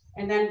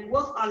and then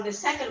work on the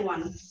second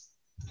one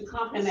to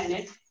complement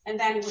it. And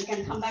then we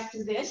can come back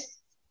to this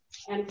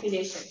and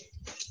finish it.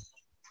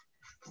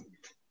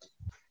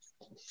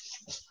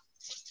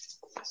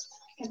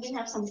 Can we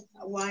have some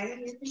wire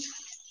here, please?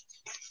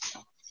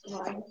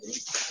 Wire,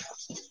 please.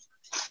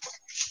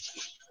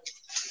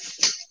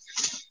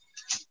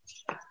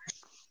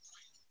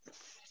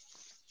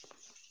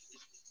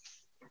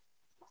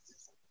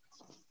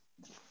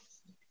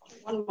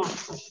 One more.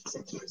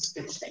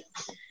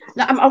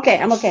 No, I'm okay.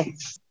 I'm okay.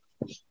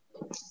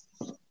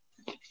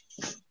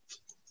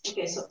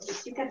 Okay, so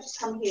you can just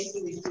come here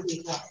so we can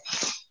do water.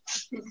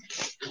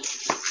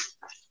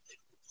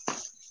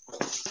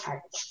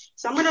 Right.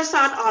 So I'm going to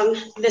start on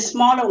the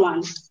smaller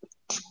one.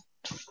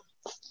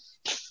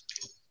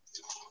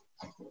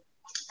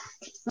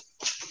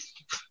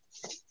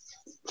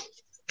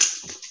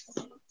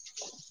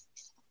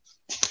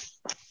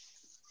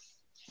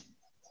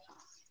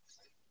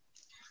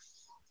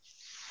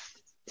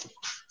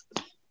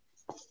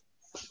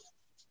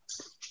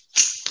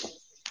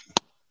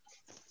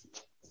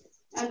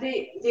 And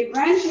the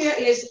branch here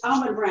is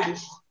almond branch.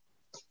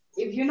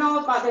 If you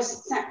know about the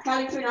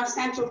California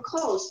Central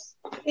Coast,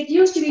 it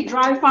used to be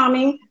dry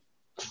farming.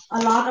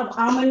 A lot of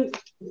almond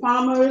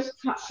farmers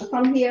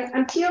from here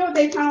until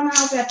they found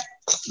out that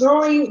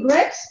growing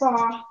grapes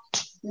for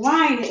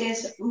wine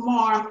is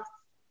more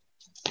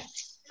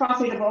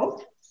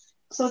profitable.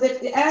 So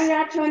that the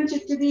area turned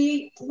to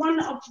be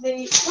one of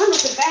the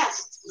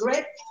best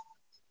grape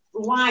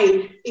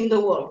wine in the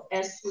world,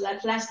 as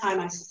last time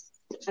I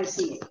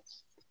see it.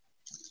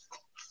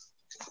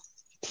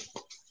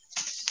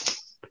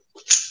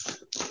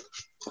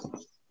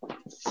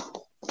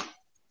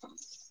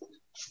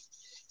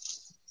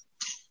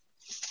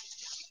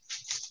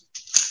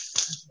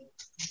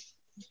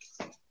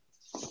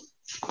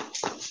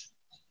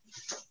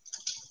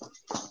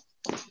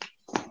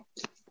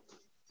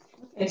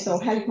 Okay, so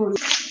helpful.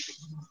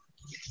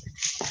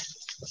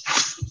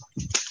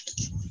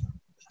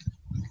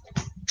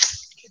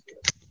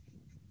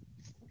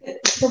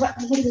 It's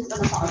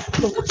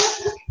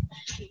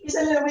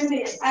a little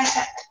windy. I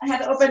had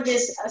to open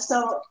this,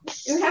 so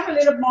you have a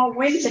little more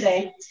wind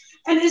today.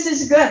 And this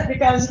is good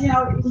because, you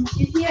know,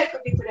 here it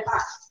could be pretty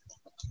hot.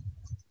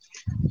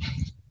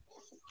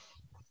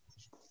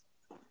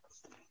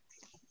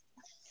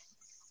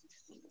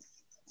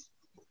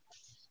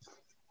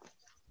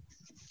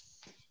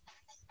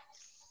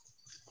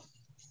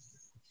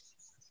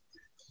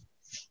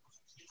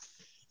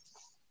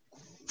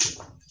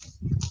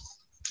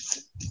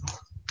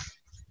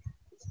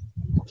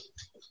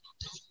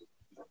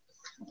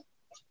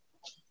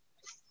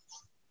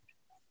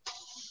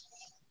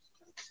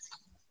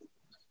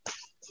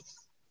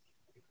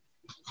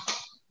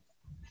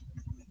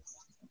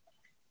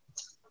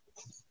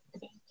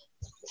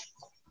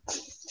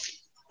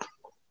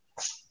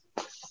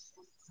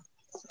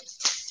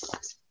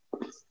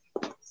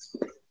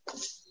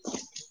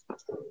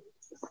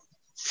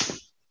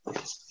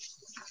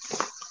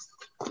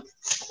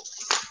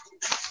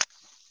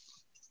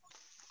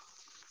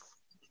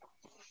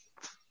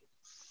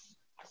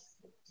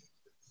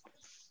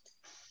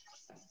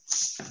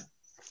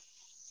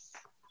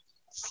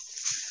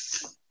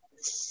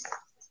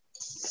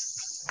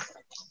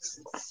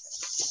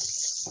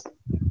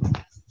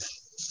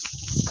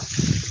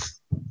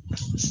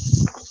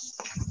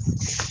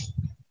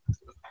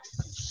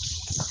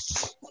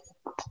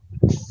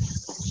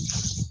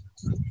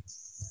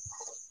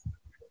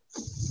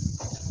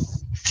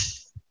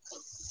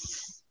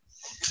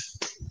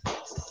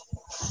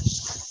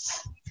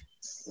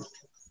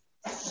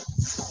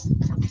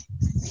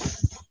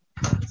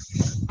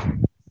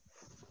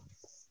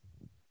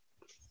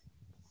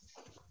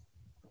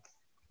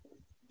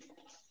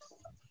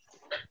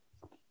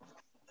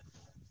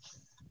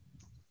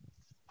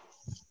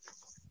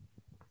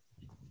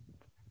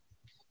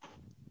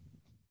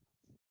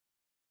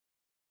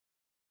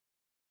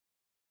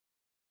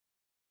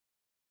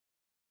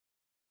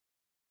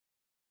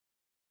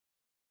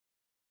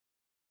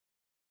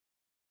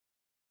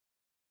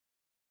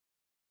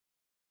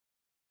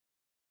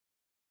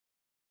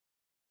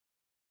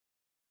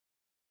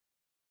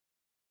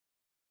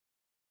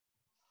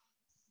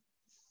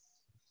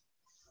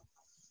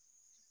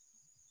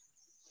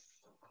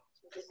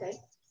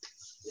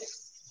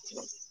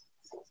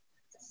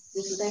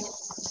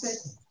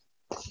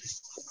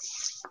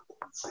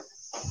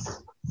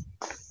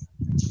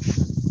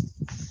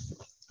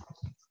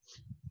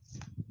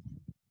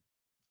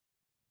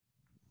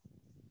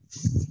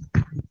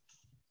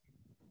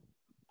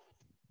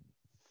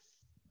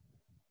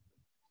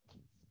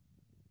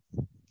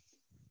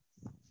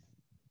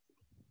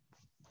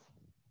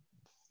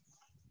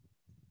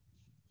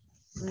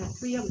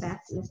 Three of that.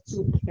 Let's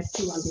get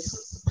two on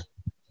this one.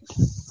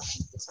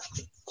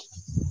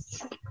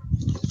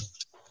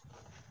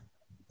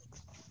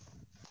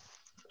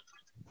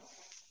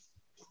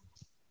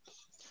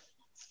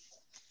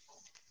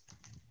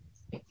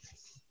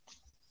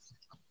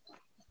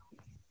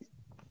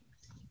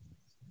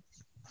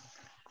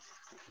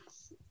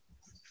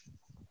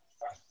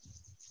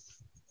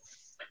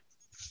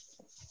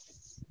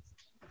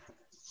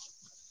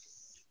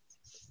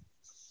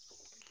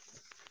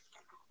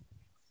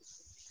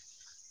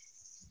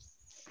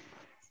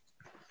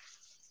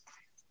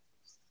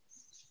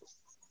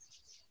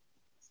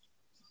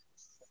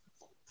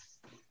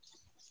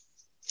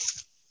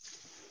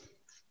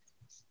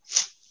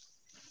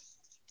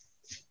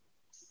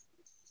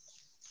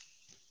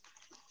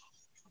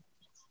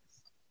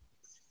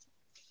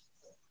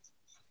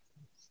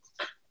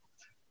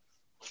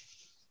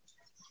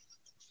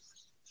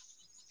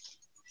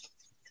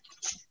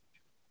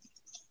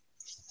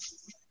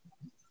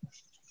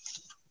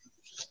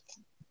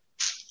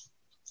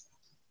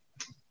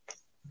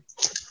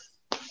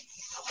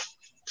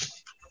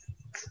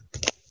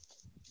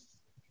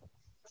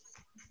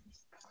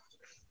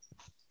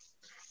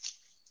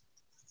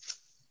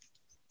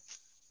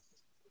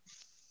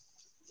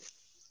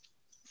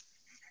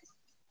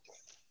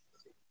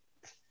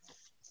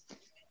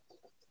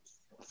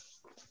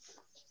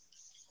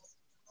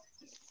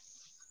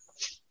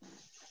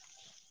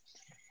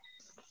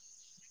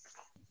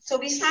 So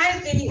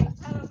besides the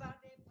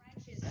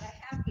branches that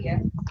I have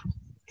here,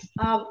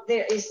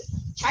 there is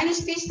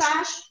Chinese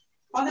pistache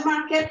on the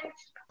market.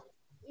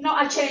 No,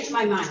 I changed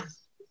my mind.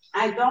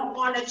 I don't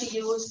want to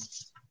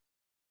use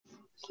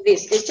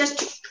this. It's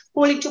just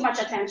pulling too much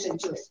attention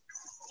to it.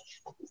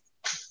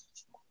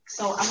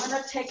 So I'm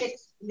gonna take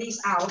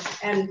these out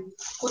and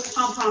put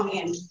pom-pom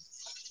in.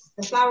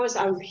 The flowers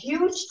are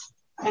huge,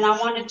 and I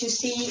wanted to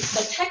see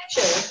the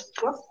texture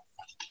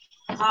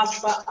of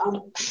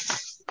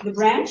the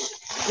branch,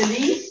 the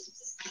leaf.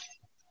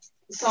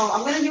 So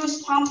I'm going to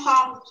use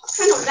pom-pom,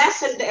 kind of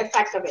lessen the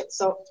effect of it.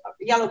 So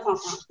yellow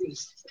pom-pom,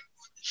 please.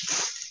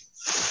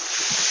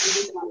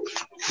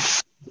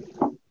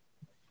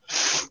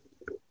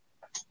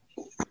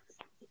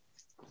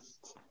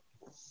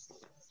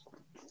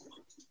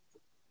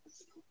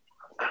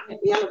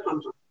 Yellow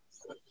pom-pom.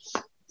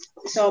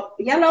 So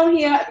yellow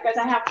here, because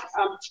I have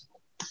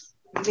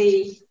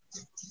the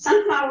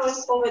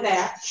sunflowers over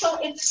there. So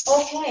it's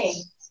okay,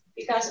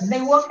 because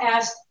they work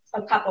as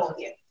a couple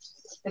here.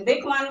 The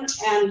big one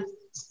and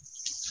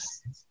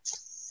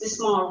the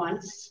small one.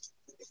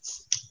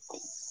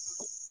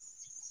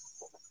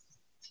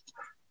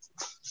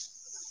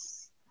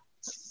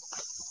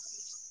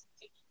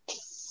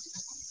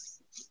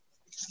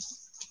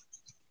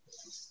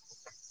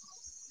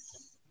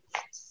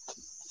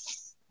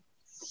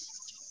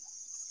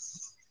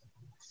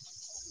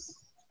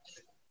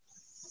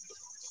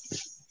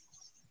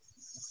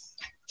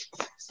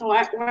 So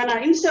when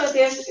I insert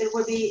this, it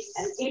will be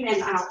an in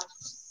and out.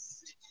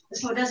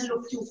 So it doesn't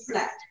look too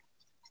flat.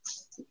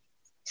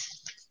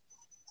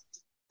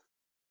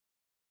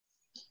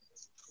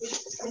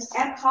 Just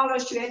add color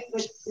to it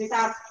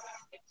without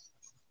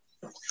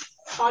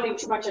calling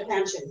too much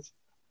attention.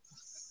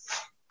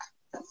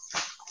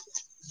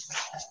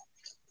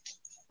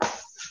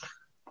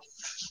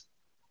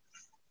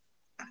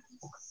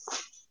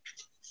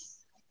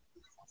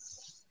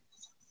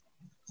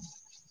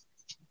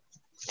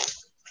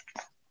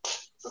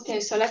 Okay,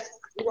 so let's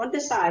go on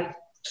the side.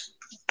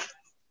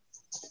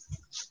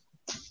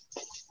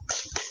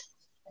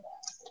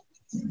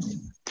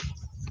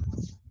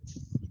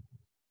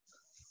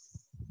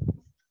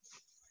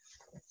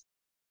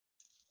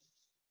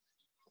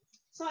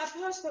 So at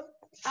first,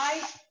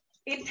 I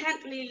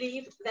intently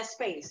leave the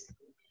space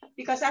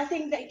because I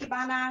think the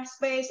Ikebana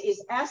space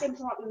is as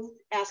important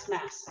as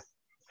mass.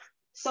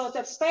 So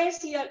the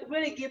space here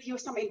really gives you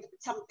some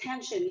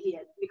tension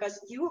here because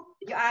your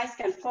eyes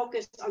can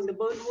focus on the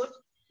birdwood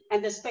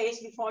and the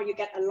space before you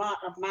get a lot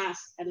of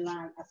mass and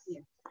line up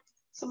here.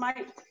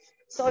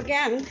 So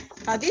again,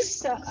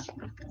 this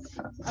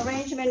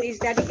arrangement is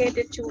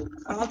dedicated to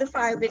all the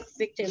 5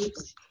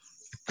 victims,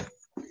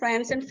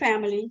 friends and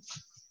family,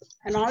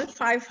 and all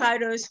 5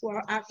 fighters who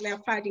are out there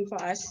fighting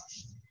for us.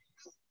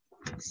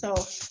 So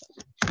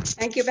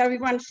thank you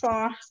everyone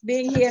for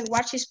being here and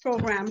watch this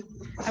program.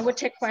 I will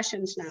take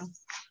questions now.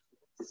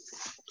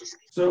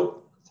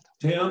 So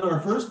Tan, our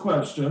first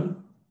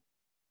question,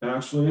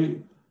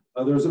 actually,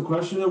 there's a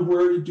question of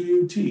where do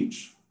you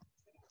teach?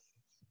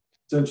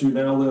 Since you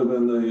now live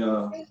in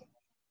the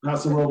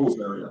Paso Robles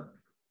area.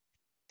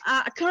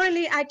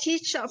 Currently, I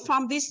teach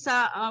from this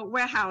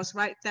warehouse,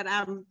 right, that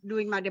I'm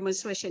doing my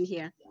demonstration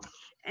here.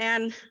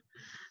 And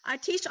I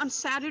teach on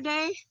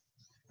Saturday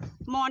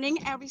morning,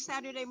 every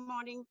Saturday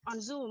morning on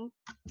Zoom,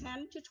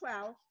 10 to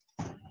 12.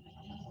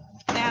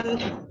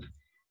 And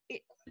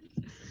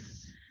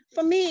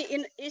for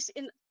me,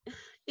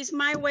 it's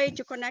my way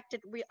to connect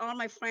it with all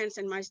my friends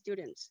and my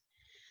students.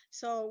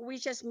 So we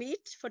just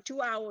meet for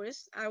 2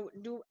 hours. I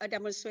would do a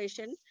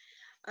demonstration.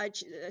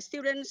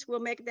 Students will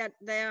make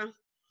their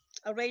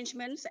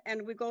arrangements,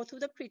 and we go through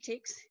the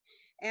critiques,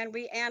 and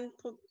we end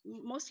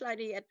most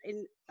likely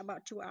in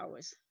about 2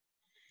 hours.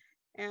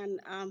 And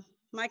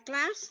my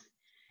class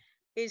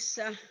is,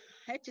 I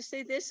hate to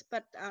say this,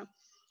 but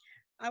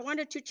I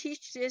wanted to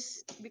teach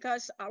this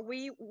because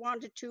we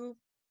wanted to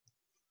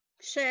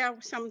share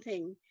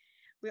something.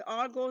 We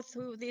all go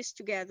through this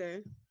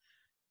together.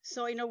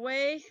 So in a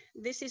way,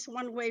 this is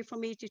one way for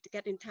me to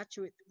get in touch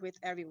with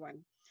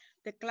everyone.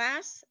 The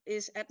class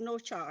is at no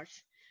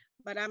charge,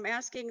 but I'm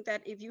asking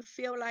that if you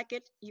feel like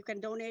it, you can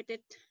donate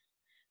it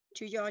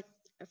to your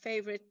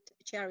favorite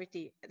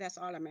charity. That's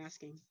all I'm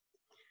asking.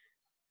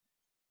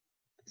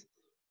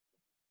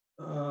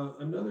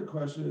 Another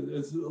question,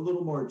 it's a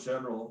little more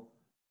general,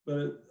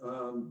 but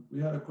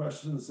we had a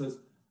question that says,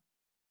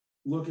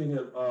 looking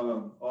at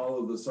all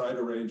of the side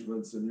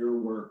arrangements in your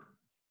work,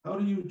 how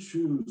do you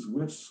choose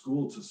which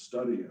school to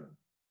study in?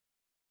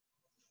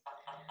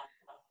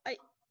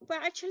 Well,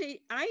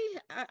 actually, I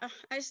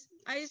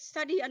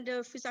study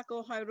under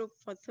Fusako Haru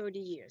for 30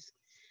 years.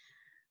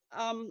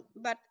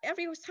 But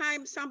every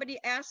time somebody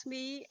asks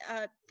me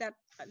that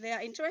they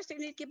are interested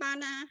in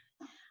Ikebana,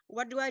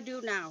 what do I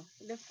do now?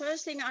 The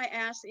first thing I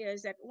ask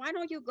is that, why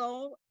don't you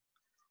go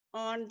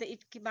on the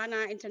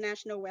Ikebana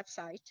International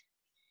website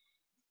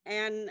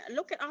and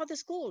look at all the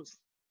schools?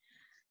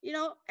 You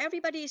know,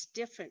 everybody is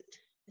different.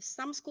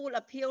 Some school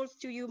appeals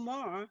to you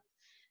more.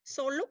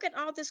 So look at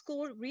all the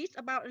school, read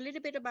a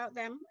little bit about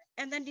them,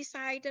 and then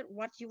decide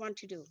what you want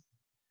to do.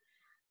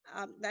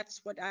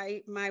 That's what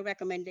my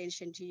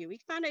recommendation to you.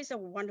 Ikebana is a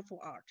wonderful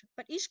art,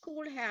 but each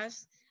school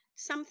has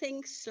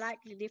something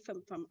slightly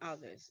different from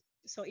others.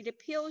 So it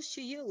appeals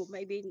to you,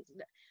 maybe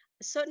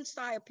a certain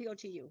style appeal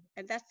to you,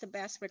 and that's the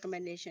best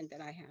recommendation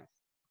that I have.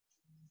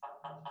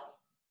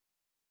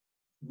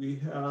 We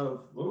have,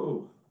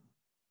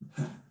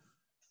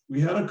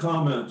 we had a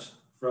comment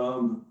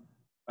from,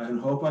 I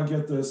hope I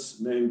get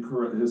this name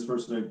correct, his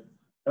first name,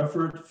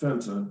 Effort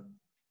Fenton,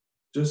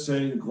 just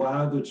saying,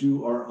 glad that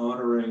you are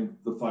honoring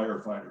the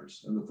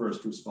firefighters and the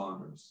first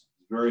responders.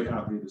 Very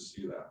happy to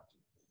see that.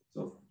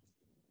 So,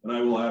 and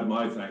I will add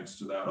my thanks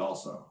to that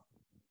also.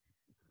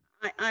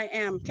 I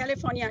am.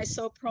 California is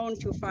so prone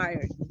to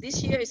fire.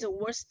 This year is the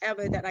worst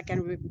ever that I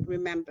can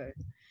remember.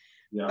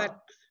 Yeah.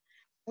 But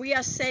we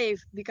are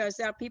safe because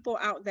there are people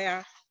out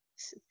there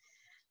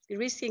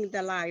risking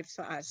their lives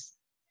for us.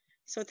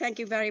 So thank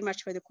you very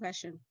much for the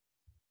question.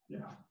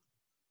 Yeah.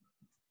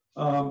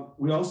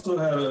 We also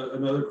had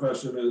another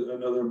question,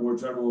 another more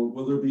general.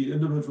 Will there be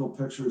individual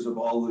pictures of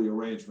all the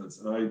arrangements?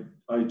 And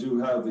I do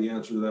have the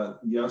answer to that.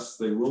 Yes,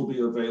 they will be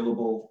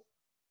available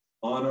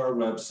on our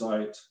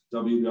website,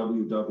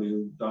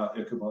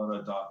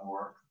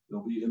 www.ikebana.org.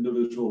 There'll be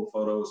individual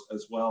photos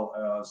as well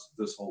as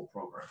this whole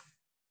program.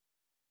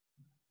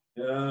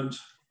 And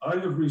I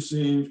have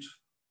received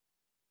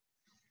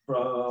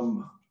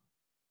from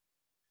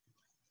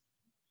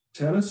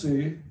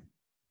Tennessee,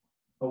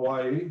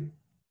 Hawaii,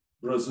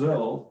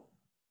 Brazil,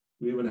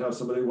 we even have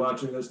somebody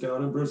watching us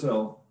down in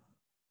Brazil,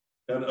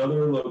 and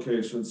other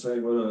locations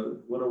saying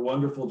what a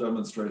wonderful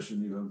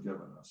demonstration you have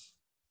given us.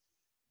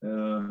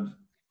 And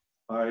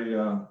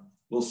I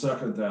will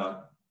second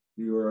that.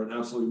 You are an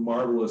absolutely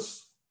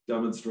marvelous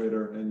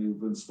demonstrator and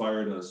you've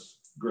inspired us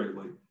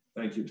greatly.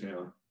 Thank you,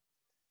 Tan.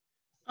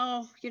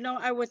 Oh, you know,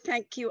 I would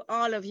thank you,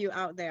 all of you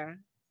out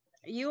there.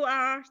 You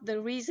are the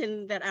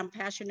reason that I'm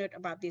passionate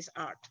about this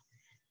art.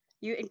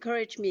 You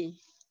encourage me.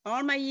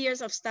 All my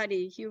years of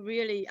study, you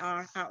really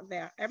are out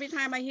there. Every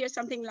time I hear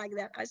something like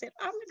that, I said,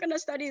 I'm gonna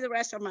study the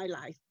rest of my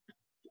life.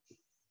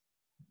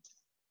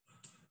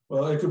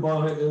 Well,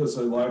 Ikebana is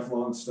a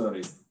lifelong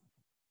study.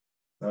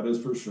 That is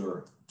for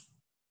sure.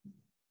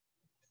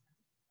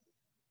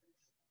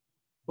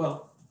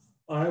 Well,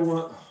 I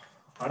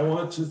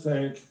want to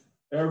thank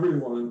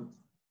everyone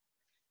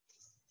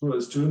who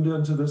has tuned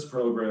into this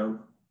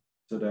program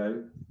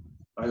today.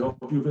 I hope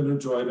you've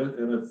enjoyed it.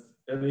 And if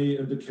any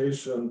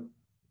indication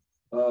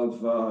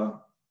of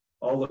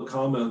all the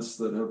comments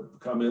that have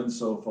come in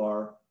so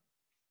far,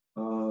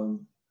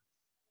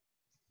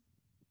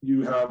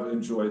 you have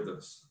enjoyed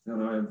this.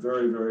 And I am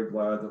very, very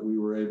glad that we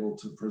were able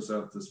to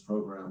present this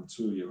program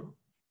to you.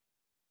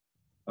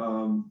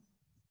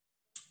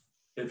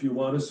 If you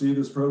want to see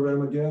this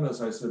program again,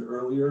 as I said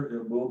earlier,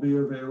 it will be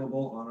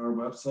available on our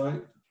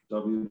website,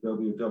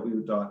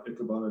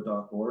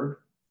 www.ikebana.org.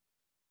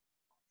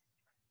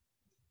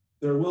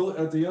 There will,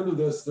 at the end of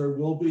this, there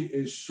will be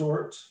a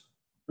short,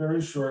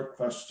 very short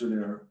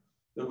questionnaire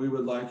that we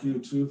would like you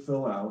to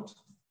fill out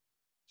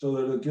so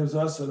that it gives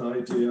us an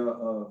idea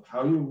of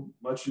how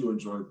much you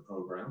enjoyed the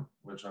program,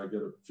 which I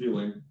get a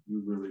feeling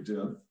you really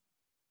did.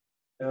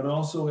 And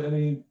also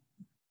any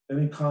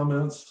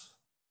comments,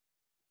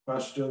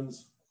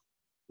 questions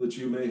that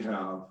you may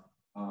have.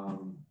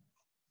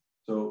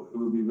 So it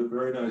would be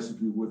very nice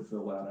if you would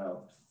fill that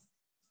out.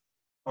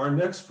 Our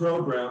next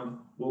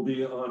program will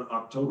be on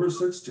October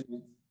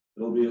 16th.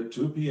 It'll be at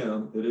 2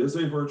 p.m. It is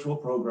a virtual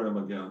program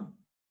again,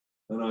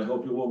 and I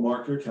hope you will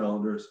mark your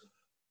calendars.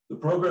 The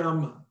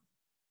program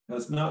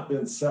has not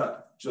been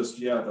set just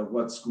yet of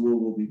what school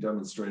will be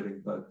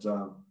demonstrating, but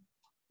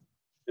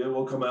it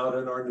will come out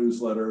in our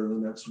newsletter in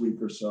the next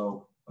week or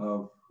so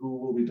of who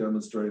will be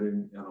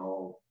demonstrating and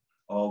all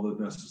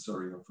the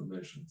necessary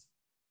information.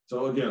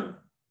 So again,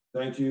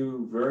 thank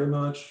you very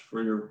much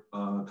for your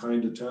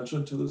kind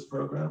attention to this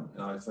program.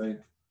 And I thank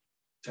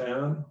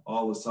Tan,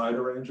 all the side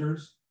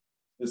arrangers,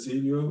 Ms.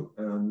 Iryu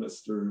and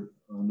Mr.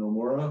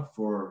 Nomura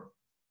for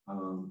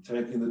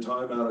taking the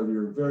time out of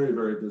your very,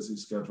 very busy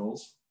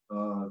schedules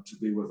to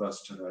be with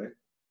us today.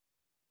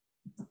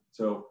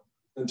 So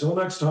until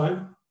next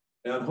time,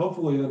 and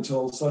hopefully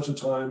until such a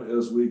time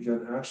as we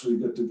can actually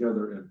get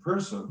together in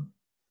person,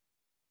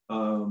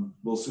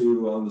 we'll see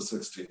you on the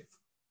 16th.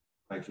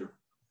 Thank you.